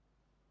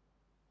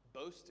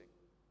 boasting,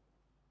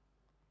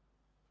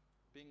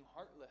 being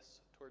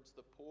heartless towards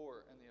the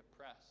poor and the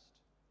oppressed.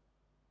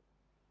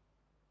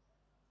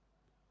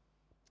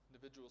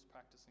 Individuals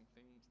practicing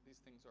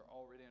these things are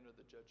already under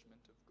the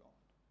judgment of God.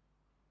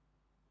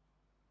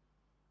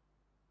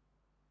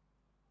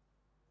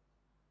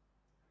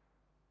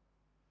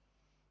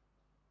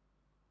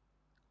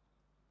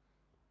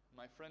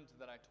 My friend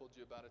that I told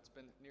you about, it's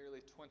been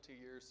nearly 20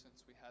 years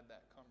since we had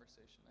that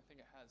conversation. I think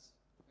it has.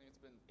 I think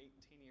it's been 18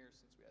 years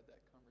since we had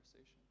that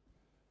conversation.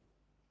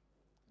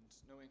 And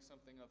just knowing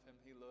something of him,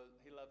 he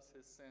loves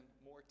his sin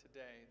more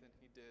today than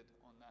he did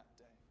on that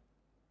day.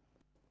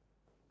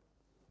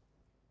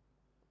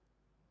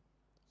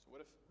 So what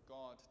if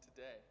God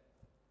today,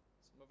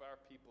 some of our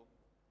people,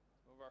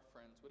 some of our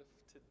friends, what if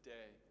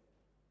today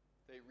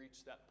they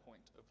reach that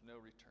point of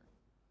no return?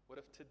 What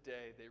if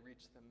today they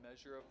reach the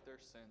measure of their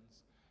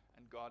sins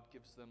and God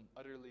gives them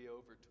utterly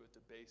over to a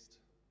debased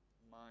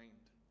mind?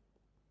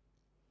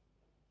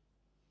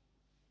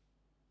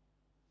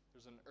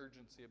 There's an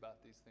urgency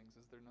about these things,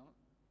 is there not?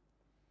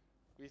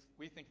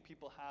 We think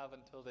people have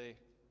until they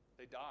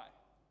die.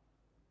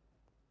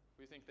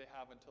 We think they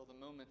have until the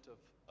moment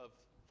of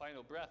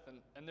final breath,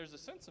 and there's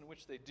a sense in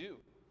which they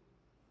do.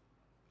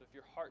 But if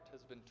your heart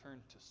has been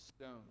turned to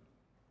stone,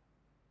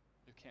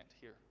 you can't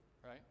hear,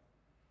 right?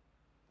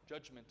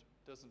 Judgment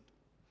doesn't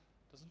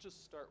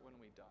just start when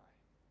we die.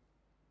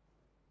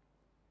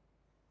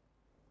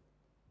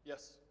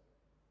 Yes?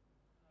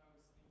 I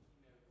was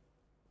thinking of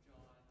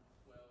John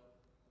 12,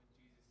 when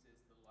Jesus says,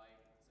 "The light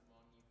is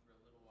among you for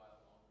a little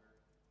while longer.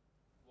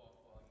 Walk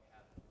while you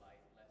have the light,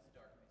 lest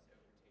darkness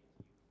overtake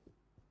you.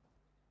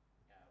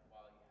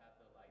 While you have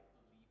the light,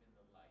 believe in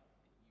the light,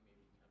 that you may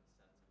become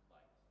sons of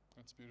light."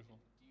 That's beautiful.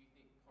 Do you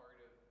think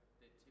part of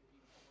the tipping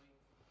point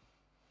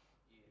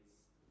is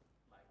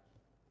like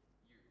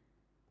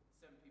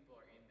some people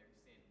are in their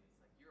sin, and it's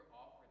like you're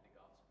offered the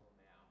gospel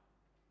now?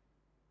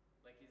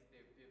 Like, is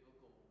there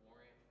biblical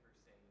warrant for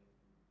saying,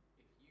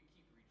 if you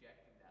keep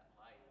rejecting that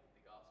light,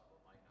 the gospel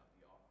might not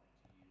be offered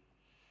to you?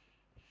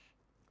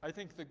 I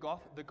think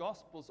the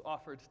gospel's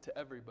offered to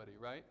everybody,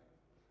 right?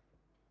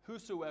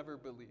 Whosoever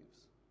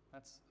believes.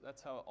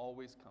 That's how it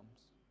always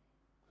comes.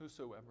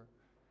 Whosoever.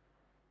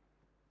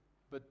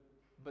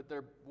 But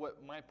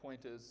what my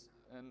point is,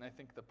 and I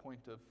think the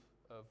point of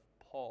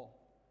Paul,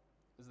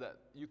 is that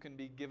you can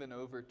be given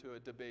over to a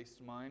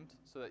debased mind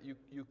so that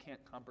you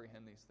can't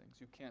comprehend these things.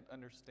 You can't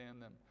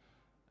understand them.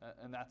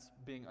 And that's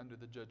being under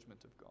the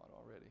judgment of God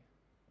already.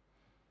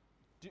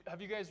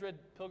 Have you guys read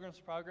Pilgrim's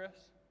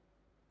Progress?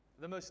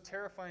 The most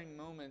terrifying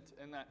moment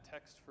in that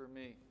text for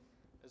me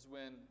is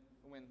when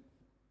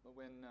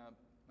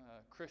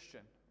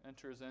Christian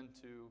enters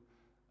into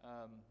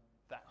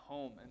that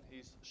home, and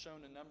he's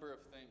shown a number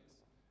of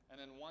things. And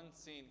in one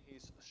scene,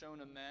 he's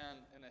shown a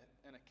man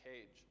in a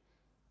cage.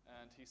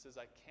 And he says,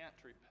 "I can't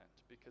repent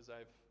because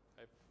I've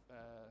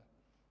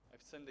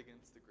sinned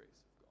against the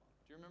grace of God."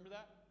 Do you remember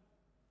that?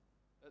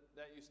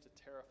 That used to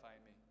terrify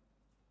me.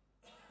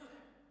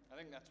 I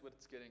think that's what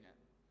it's getting at.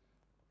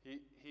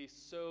 He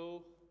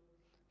so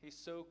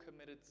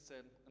committed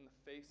sin in the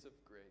face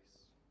of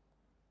grace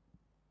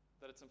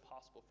that it's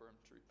impossible for him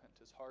to repent.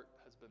 His heart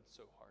has been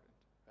so hardened.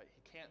 Right?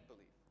 He can't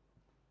believe.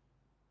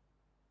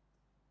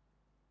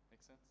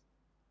 Make sense?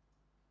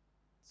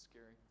 It's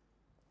scary.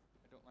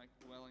 I don't like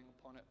dwelling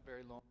upon it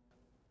very long.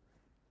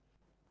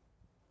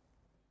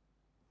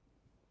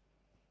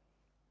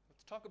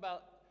 Let's talk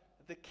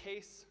about the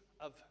case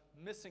of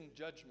missing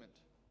judgment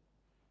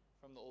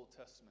from the Old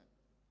Testament.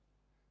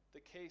 The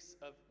case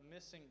of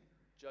missing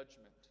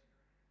judgment.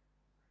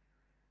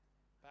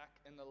 Back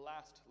in the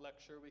last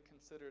lecture, we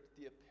considered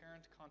the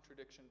apparent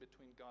contradiction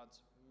between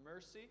God's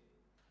mercy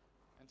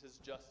and his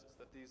justice,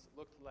 that these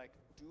looked like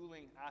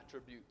dueling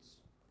attributes.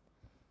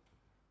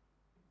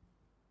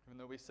 Even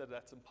though we said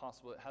that's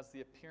impossible, it has the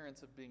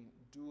appearance of being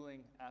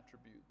dueling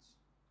attributes.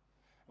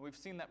 And we've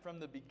seen that from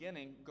the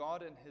beginning,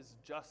 God in his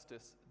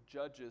justice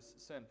judges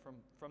sin.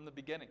 From the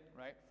beginning,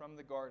 right? From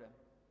the garden.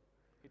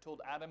 He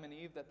told Adam and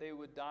Eve that they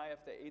would die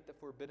if they ate the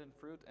forbidden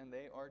fruit, and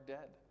they are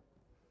dead.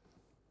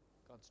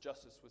 God's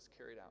justice was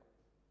carried out.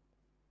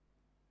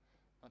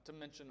 Not to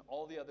mention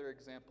all the other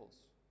examples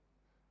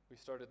we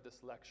started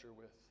this lecture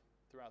with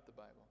throughout the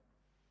Bible.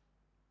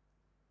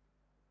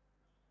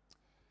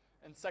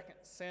 In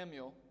 2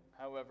 Samuel,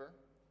 however,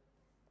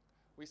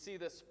 we see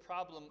this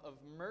problem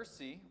of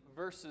mercy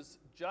versus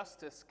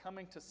justice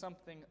coming to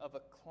something of a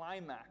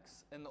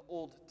climax in the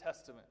Old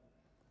Testament.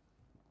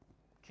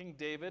 King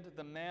David,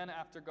 the man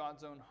after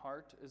God's own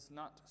heart, is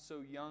not so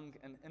young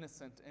and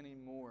innocent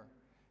anymore.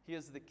 He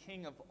is the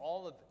king of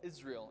all of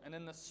Israel. And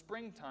in the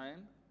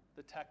springtime,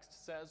 the text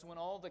says, when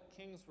all the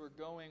kings were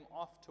going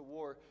off to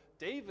war,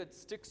 David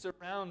sticks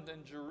around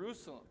in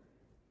Jerusalem.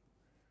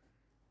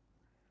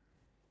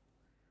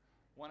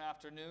 One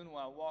afternoon,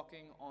 while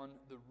walking on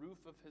the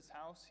roof of his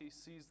house, he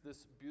sees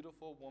this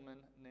beautiful woman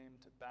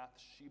named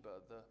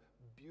Bathsheba, the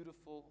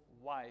beautiful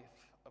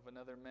wife of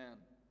another man.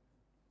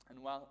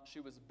 And while she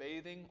was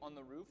bathing on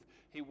the roof,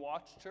 he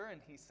watched her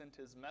and he sent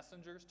his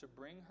messengers to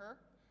bring her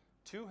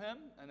to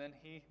him, and then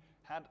he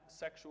had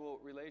sexual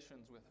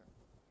relations with her.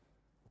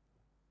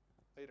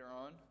 Later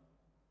on,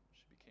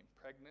 she became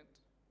pregnant.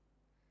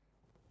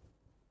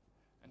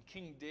 And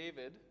King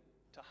David,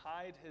 to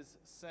hide his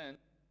sin,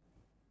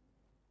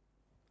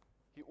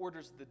 he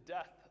orders the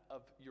death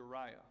of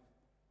Uriah,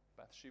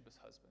 Bathsheba's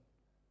husband,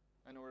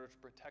 in order to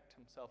protect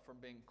himself from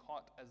being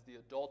caught as the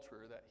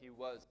adulterer that he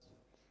was.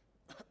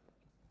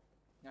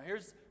 Now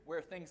here's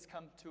where things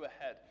come to a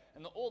head.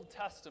 In the Old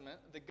Testament,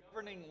 the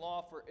governing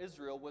law for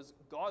Israel was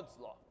God's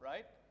law,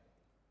 right?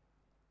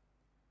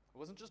 It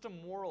wasn't just a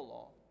moral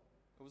law.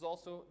 It was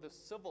also the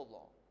civil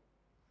law.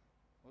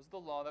 It was the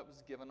law that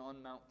was given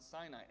on Mount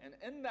Sinai. And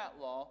in that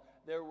law,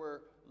 there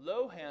were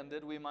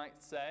low-handed, we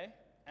might say,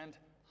 and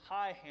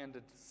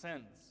high-handed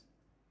sins.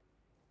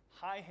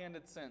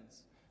 High-handed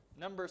sins.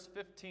 Numbers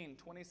 15,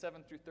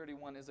 27 through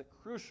 31 is a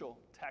crucial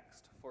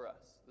text for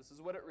us. This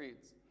is what it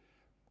reads.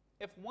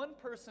 If one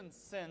person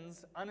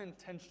sins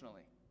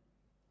unintentionally,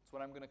 that's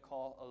what I'm going to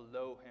call a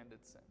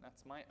low-handed sin.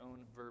 That's my own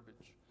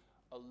verbiage.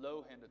 A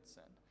low-handed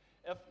sin.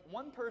 If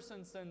one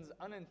person sins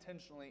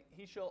unintentionally,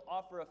 he shall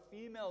offer a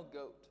female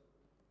goat.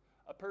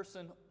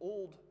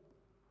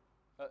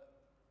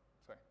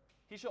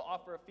 He shall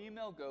offer a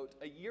female goat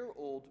a year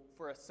old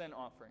for a sin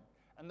offering.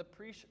 And the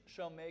priest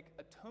shall make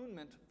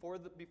atonement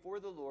before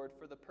the Lord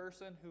for the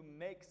person who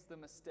makes the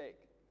mistake,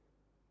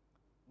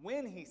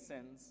 when he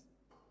sins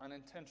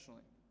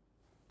unintentionally,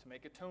 to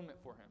make atonement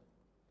for him.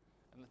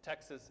 And the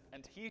text says,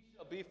 and he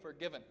shall be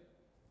forgiven.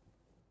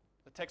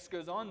 The text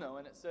goes on, though,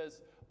 and it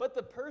says, but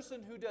the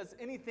person who does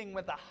anything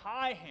with a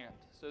high hand,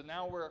 so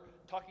now we're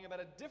talking about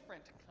a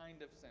different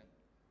kind of sin,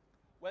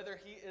 whether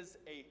he is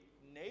a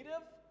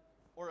native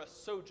or a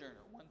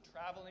sojourner, one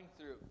traveling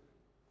through,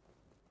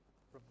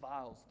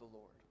 reviles the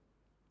Lord.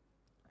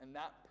 And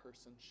that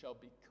person shall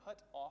be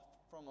cut off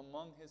from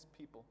among his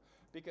people,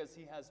 because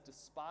he has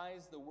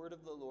despised the word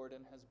of the Lord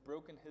and has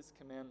broken his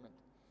commandment.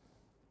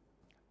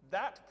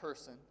 That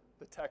person,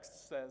 the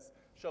text says,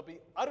 shall be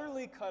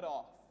utterly cut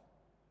off.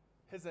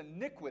 His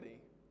iniquity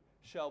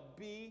shall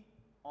be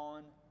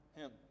on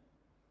him.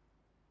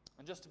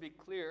 And just to be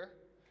clear,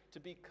 to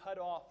be cut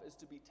off is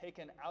to be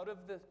taken out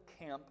of the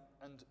camp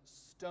and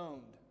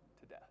stoned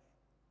to death.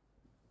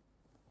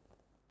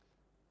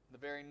 The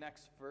very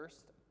next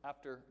verse,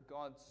 after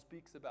God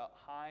speaks about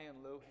high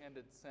and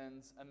low-handed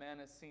sins, a man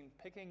is seen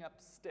picking up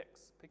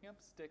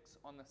sticks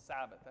on the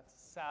Sabbath. That's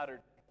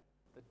Saturday,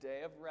 the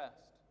day of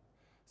rest.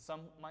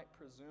 Some might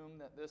presume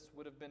that this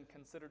would have been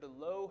considered a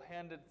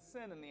low-handed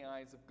sin in the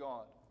eyes of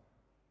God.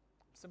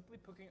 Simply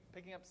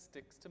picking up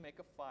sticks to make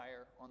a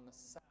fire on the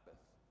Sabbath.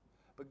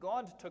 But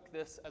God took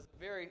this as a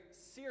very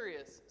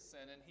serious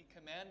sin, and he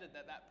commanded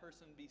that that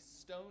person be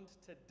stoned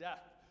to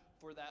death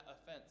for that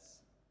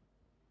offense.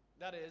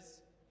 That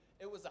is,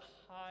 it was a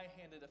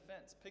high-handed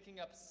offense. Picking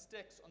up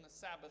sticks on the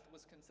Sabbath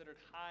was considered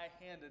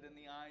high-handed in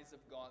the eyes of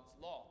God's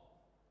law.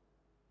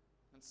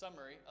 In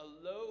summary, a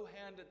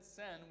low-handed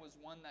sin was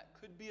one that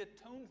could be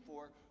atoned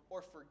for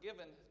or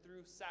forgiven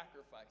through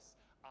sacrifice.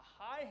 A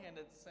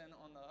high-handed sin,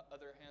 on the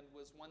other hand,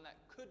 was one that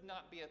could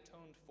not be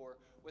atoned for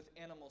with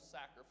animal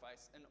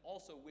sacrifice, and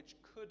also which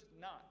would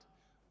not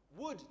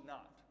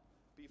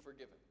be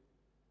forgiven.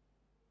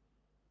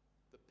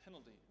 The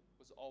penalty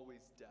was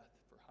always death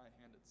for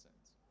high-handed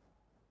sins.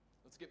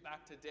 Let's get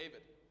back to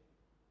David.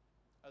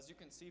 As you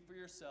can see for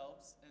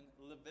yourselves, in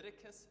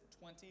Leviticus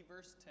 20,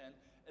 verse 10,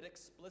 it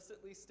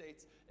explicitly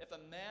states, if a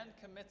man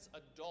commits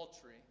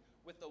adultery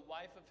with the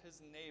wife of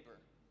his neighbor,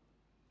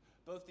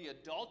 both the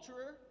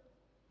adulterer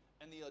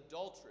and the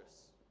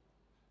adulteress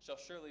shall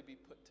surely be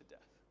put to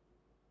death.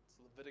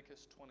 It's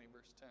Leviticus 20,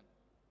 verse 10.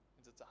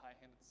 Means it's a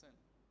high-handed sin.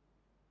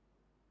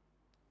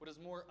 What is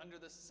more, under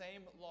the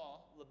same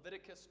law,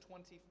 Leviticus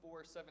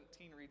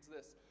 24:17 reads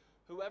this,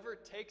 whoever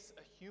takes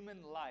a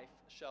human life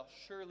shall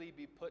surely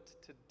be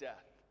put to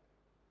death.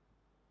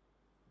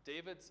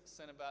 David's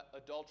sin about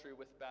adultery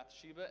with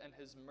Bathsheba and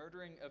his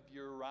murdering of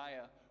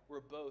Uriah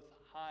were both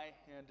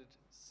high-handed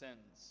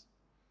sins.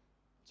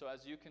 So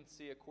as you can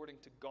see, according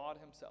to God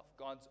himself,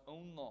 God's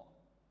own law,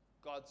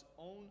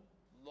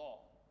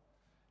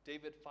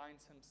 David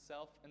finds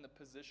himself in the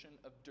position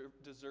of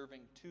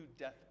deserving 2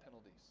 death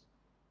penalties.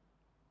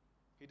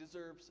 He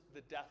deserves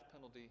the death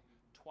penalty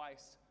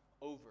twice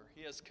over.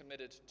 He has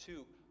committed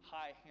 2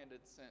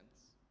 high-handed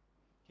sins.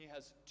 He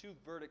has 2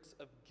 verdicts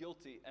of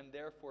guilty and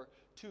therefore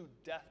 2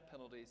 death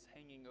penalties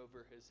hanging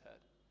over his head.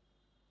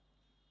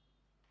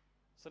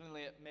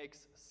 Suddenly it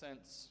makes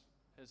sense,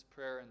 his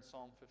prayer in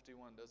Psalm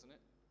 51, doesn't it?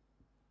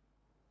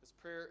 His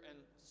prayer in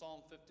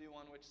Psalm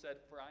 51, which said,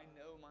 for I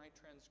know my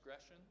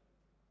transgressions,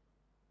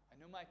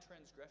 and my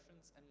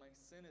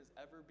sin is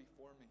ever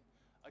before me.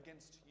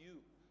 Against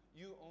you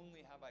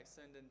only have I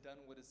sinned and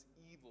done what is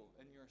evil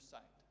in your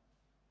sight,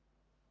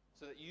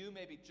 so that you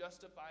may be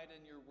justified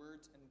in your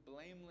words and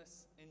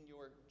blameless in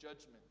your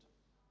judgment.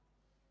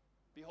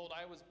 Behold,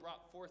 I was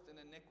brought forth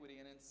in iniquity,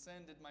 and in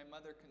sin did my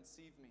mother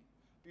conceive me.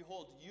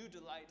 Behold, you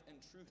delight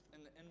in truth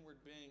in the inward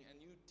being,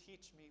 and you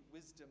teach me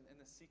wisdom in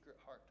the secret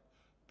heart.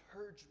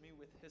 Purge me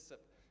with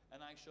hyssop,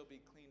 and I shall be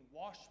clean.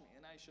 Wash me,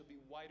 and I shall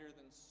be whiter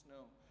than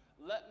snow.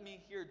 Let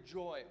me hear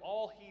joy.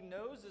 All he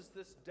knows is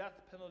this death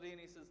penalty, and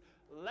he says,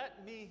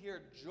 let me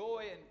hear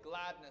joy and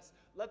gladness.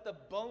 Let the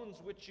bones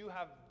which you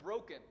have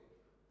broken,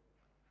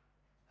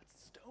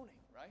 stoning,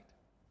 right?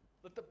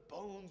 Let the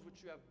bones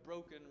which you have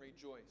broken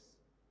rejoice.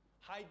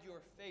 Hide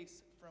your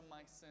face from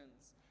my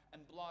sins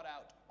and blot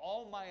out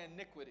all my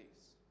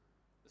iniquities.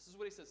 This is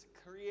what he says.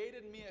 Create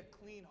in me a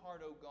clean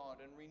heart, O God,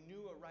 and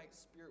renew a right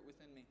spirit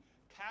within me.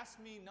 Cast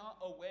me not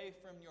away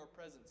from your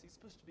presence. He's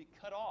supposed to be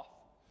cut off.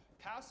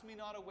 Cast me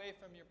not away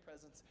from your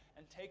presence,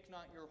 and take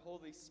not your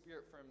Holy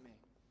Spirit from me.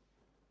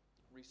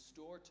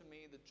 Restore to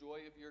me the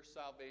joy of your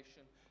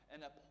salvation,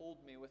 and uphold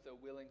me with a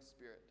willing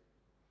spirit.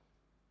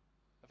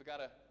 I've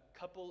got a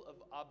couple of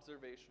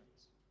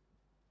observations.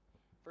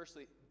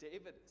 Firstly,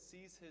 David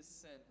sees his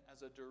sin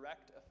as a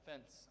direct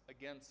offense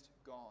against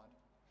God.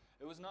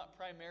 It was not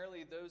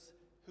primarily those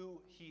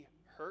who he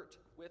hurt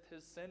with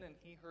his sin, and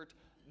he hurt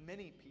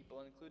many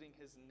people, including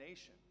his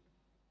nation.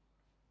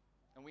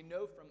 And we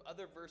know from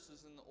other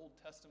verses in the Old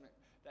Testament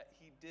that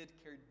he did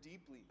care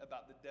deeply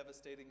about the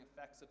devastating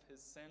effects of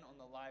his sin on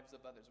the lives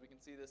of others. We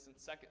can see this in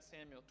 2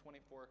 Samuel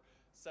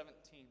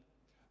 24:17.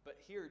 But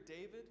here,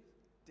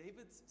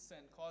 David's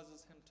sin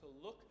causes him to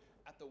look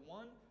at the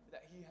one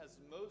that he has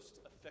most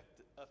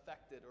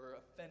affected or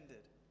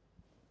offended.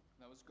 And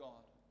that was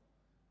God.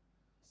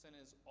 Sin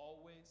is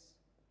always,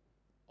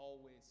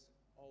 always,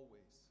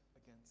 always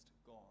against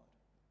God.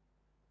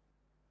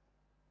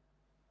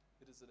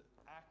 It is an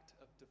act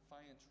of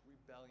defiant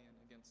rebellion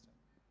against him.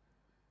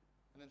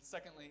 And then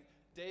secondly,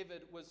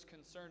 David was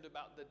concerned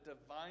about the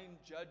divine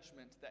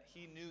judgment that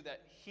he knew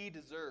that he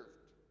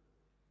deserved.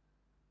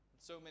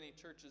 In so many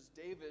churches,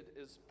 David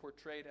is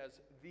portrayed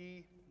as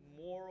the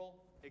moral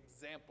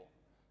example,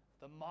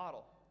 the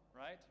model,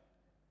 right?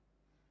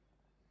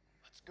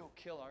 Let's go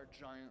kill our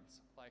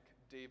giants like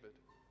David.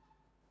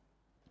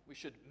 We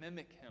should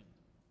mimic him.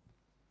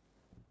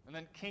 And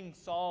then King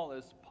Saul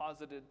is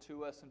posited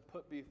to us and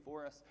put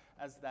before us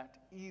as that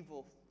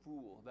evil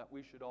fool that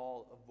we should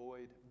all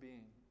avoid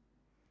being.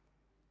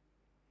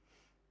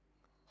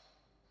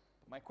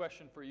 My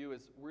question for you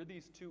is, were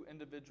these two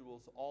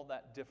individuals all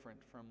that different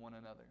from one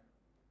another?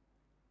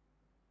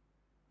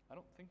 I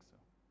don't think so.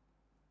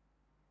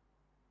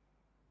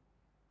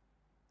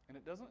 And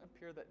it doesn't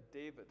appear that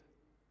David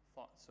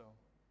thought so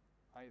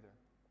either.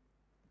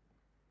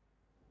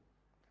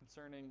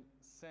 Concerning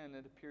sin,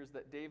 it appears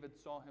that David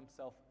saw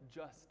himself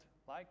just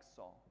like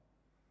Saul.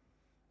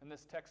 In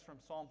this text from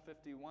Psalm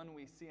 51,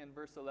 we see in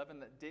verse 11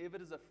 that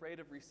David is afraid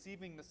of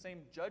receiving the same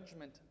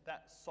judgment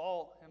that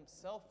Saul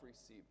himself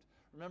received.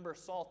 Remember,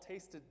 Saul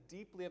tasted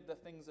deeply of the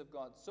things of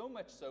God, so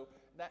much so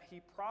that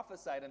he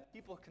prophesied, and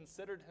people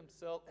considered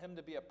him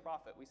to be a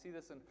prophet. We see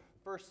this in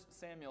 1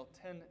 Samuel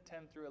 10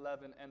 through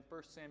 11, and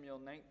 1 Samuel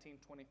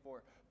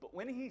 19:24. But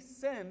when he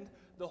sinned,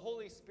 the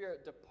Holy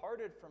Spirit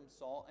departed from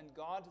Saul, and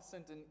God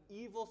sent an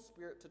evil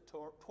spirit to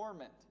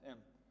torment him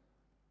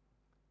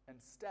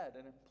instead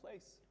and in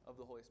place of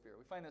the Holy Spirit.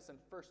 We find this in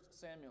 1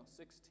 Samuel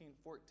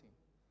 16:14.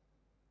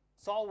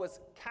 Saul was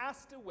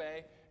cast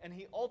away, and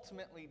he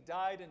ultimately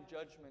died in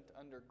judgment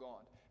under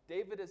God.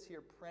 David is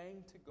here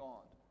praying to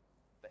God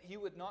that he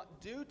would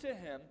not do to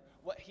him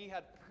what he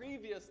had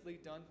previously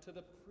done to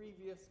the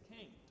previous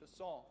king, to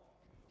Saul.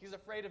 He's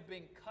afraid of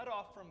being cut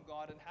off from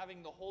God and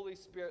having the Holy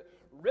Spirit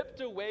ripped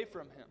away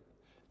from him.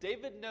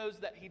 David knows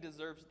that he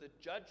deserves the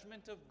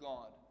judgment of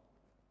God,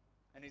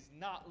 and he's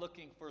not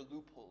looking for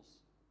loopholes.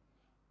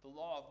 The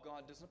law of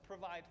God doesn't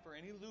provide for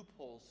any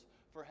loopholes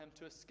for him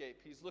to escape.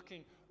 He's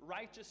looking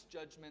righteous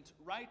judgment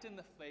right in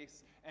the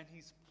face, and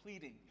he's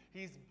pleading.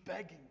 He's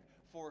begging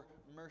for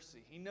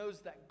mercy. He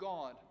knows that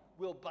God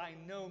will by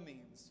no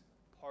means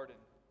pardon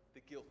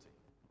the guilty.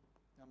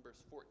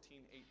 Numbers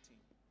 14:18.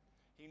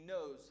 He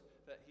knows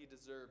that he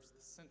deserves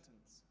the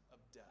sentence of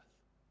death.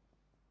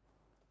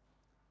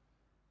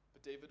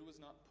 But David was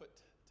not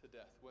put to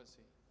death, was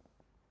he?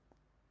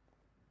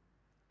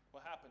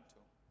 What happened to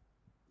him?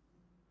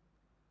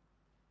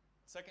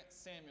 2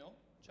 Samuel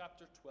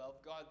chapter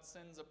 12, God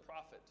sends a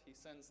prophet. He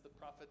sends the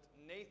prophet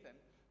Nathan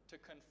to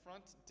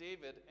confront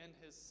David in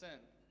his sin.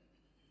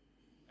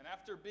 And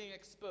after being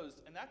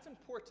exposed, and that's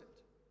important,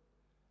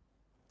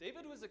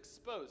 David was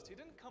exposed. He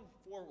didn't come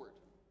forward.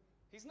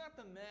 He's not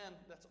the man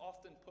that's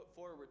often put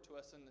forward to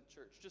us in the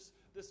church, just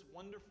this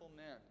wonderful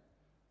man.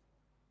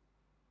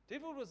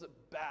 David was a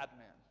bad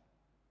man,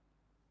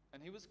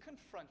 and he was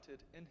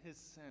confronted in his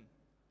sin.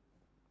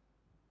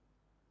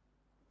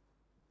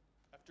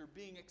 After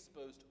being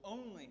exposed,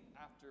 only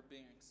after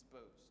being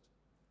exposed,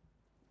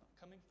 not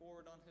coming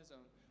forward on his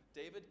own,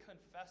 David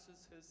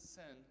confesses his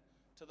sin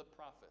to the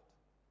prophet.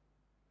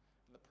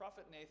 And the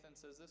prophet Nathan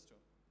says this to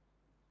him: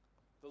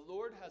 "The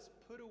Lord has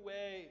put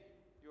away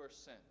your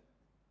sin.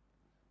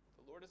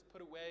 The Lord has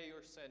put away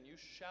your sin. You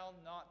shall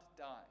not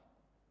die."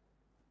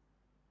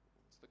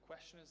 So the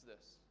question is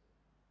this.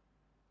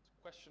 It's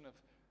a question of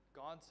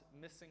God's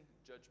missing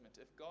judgment.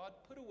 If God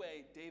put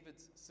away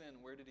David's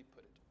sin, where did he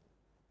put it?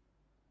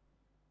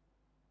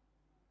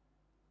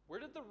 Where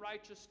did the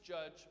righteous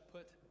judge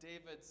put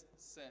David's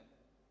sin?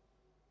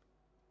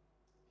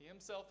 He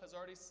himself has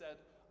already said,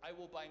 "I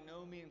will by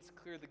no means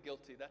clear the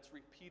guilty." That's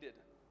repeated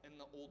in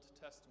the Old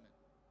Testament.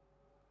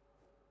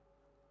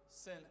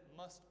 Sin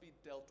must be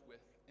dealt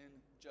with in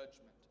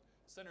judgment.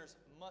 Sinners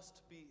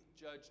must be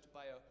judged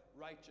by a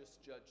righteous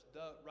judge,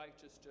 the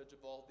righteous judge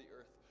of all the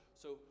earth.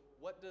 So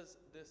what does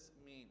this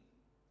mean?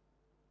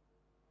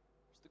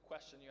 Here's the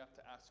question you have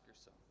to ask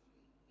yourself.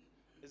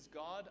 Is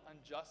God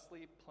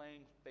unjustly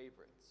playing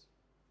favorites?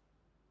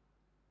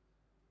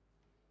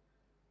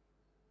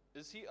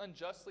 Is he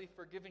unjustly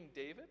forgiving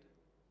David,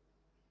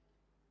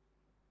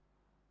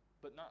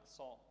 but not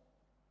Saul?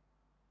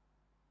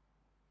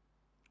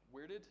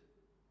 Where did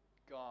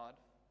God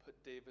put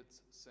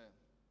David's sin?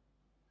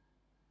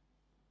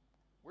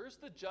 Where's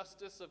the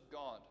justice of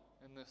God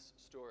in this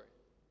story?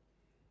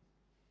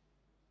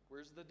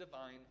 Where's the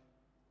divine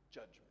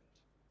judgment?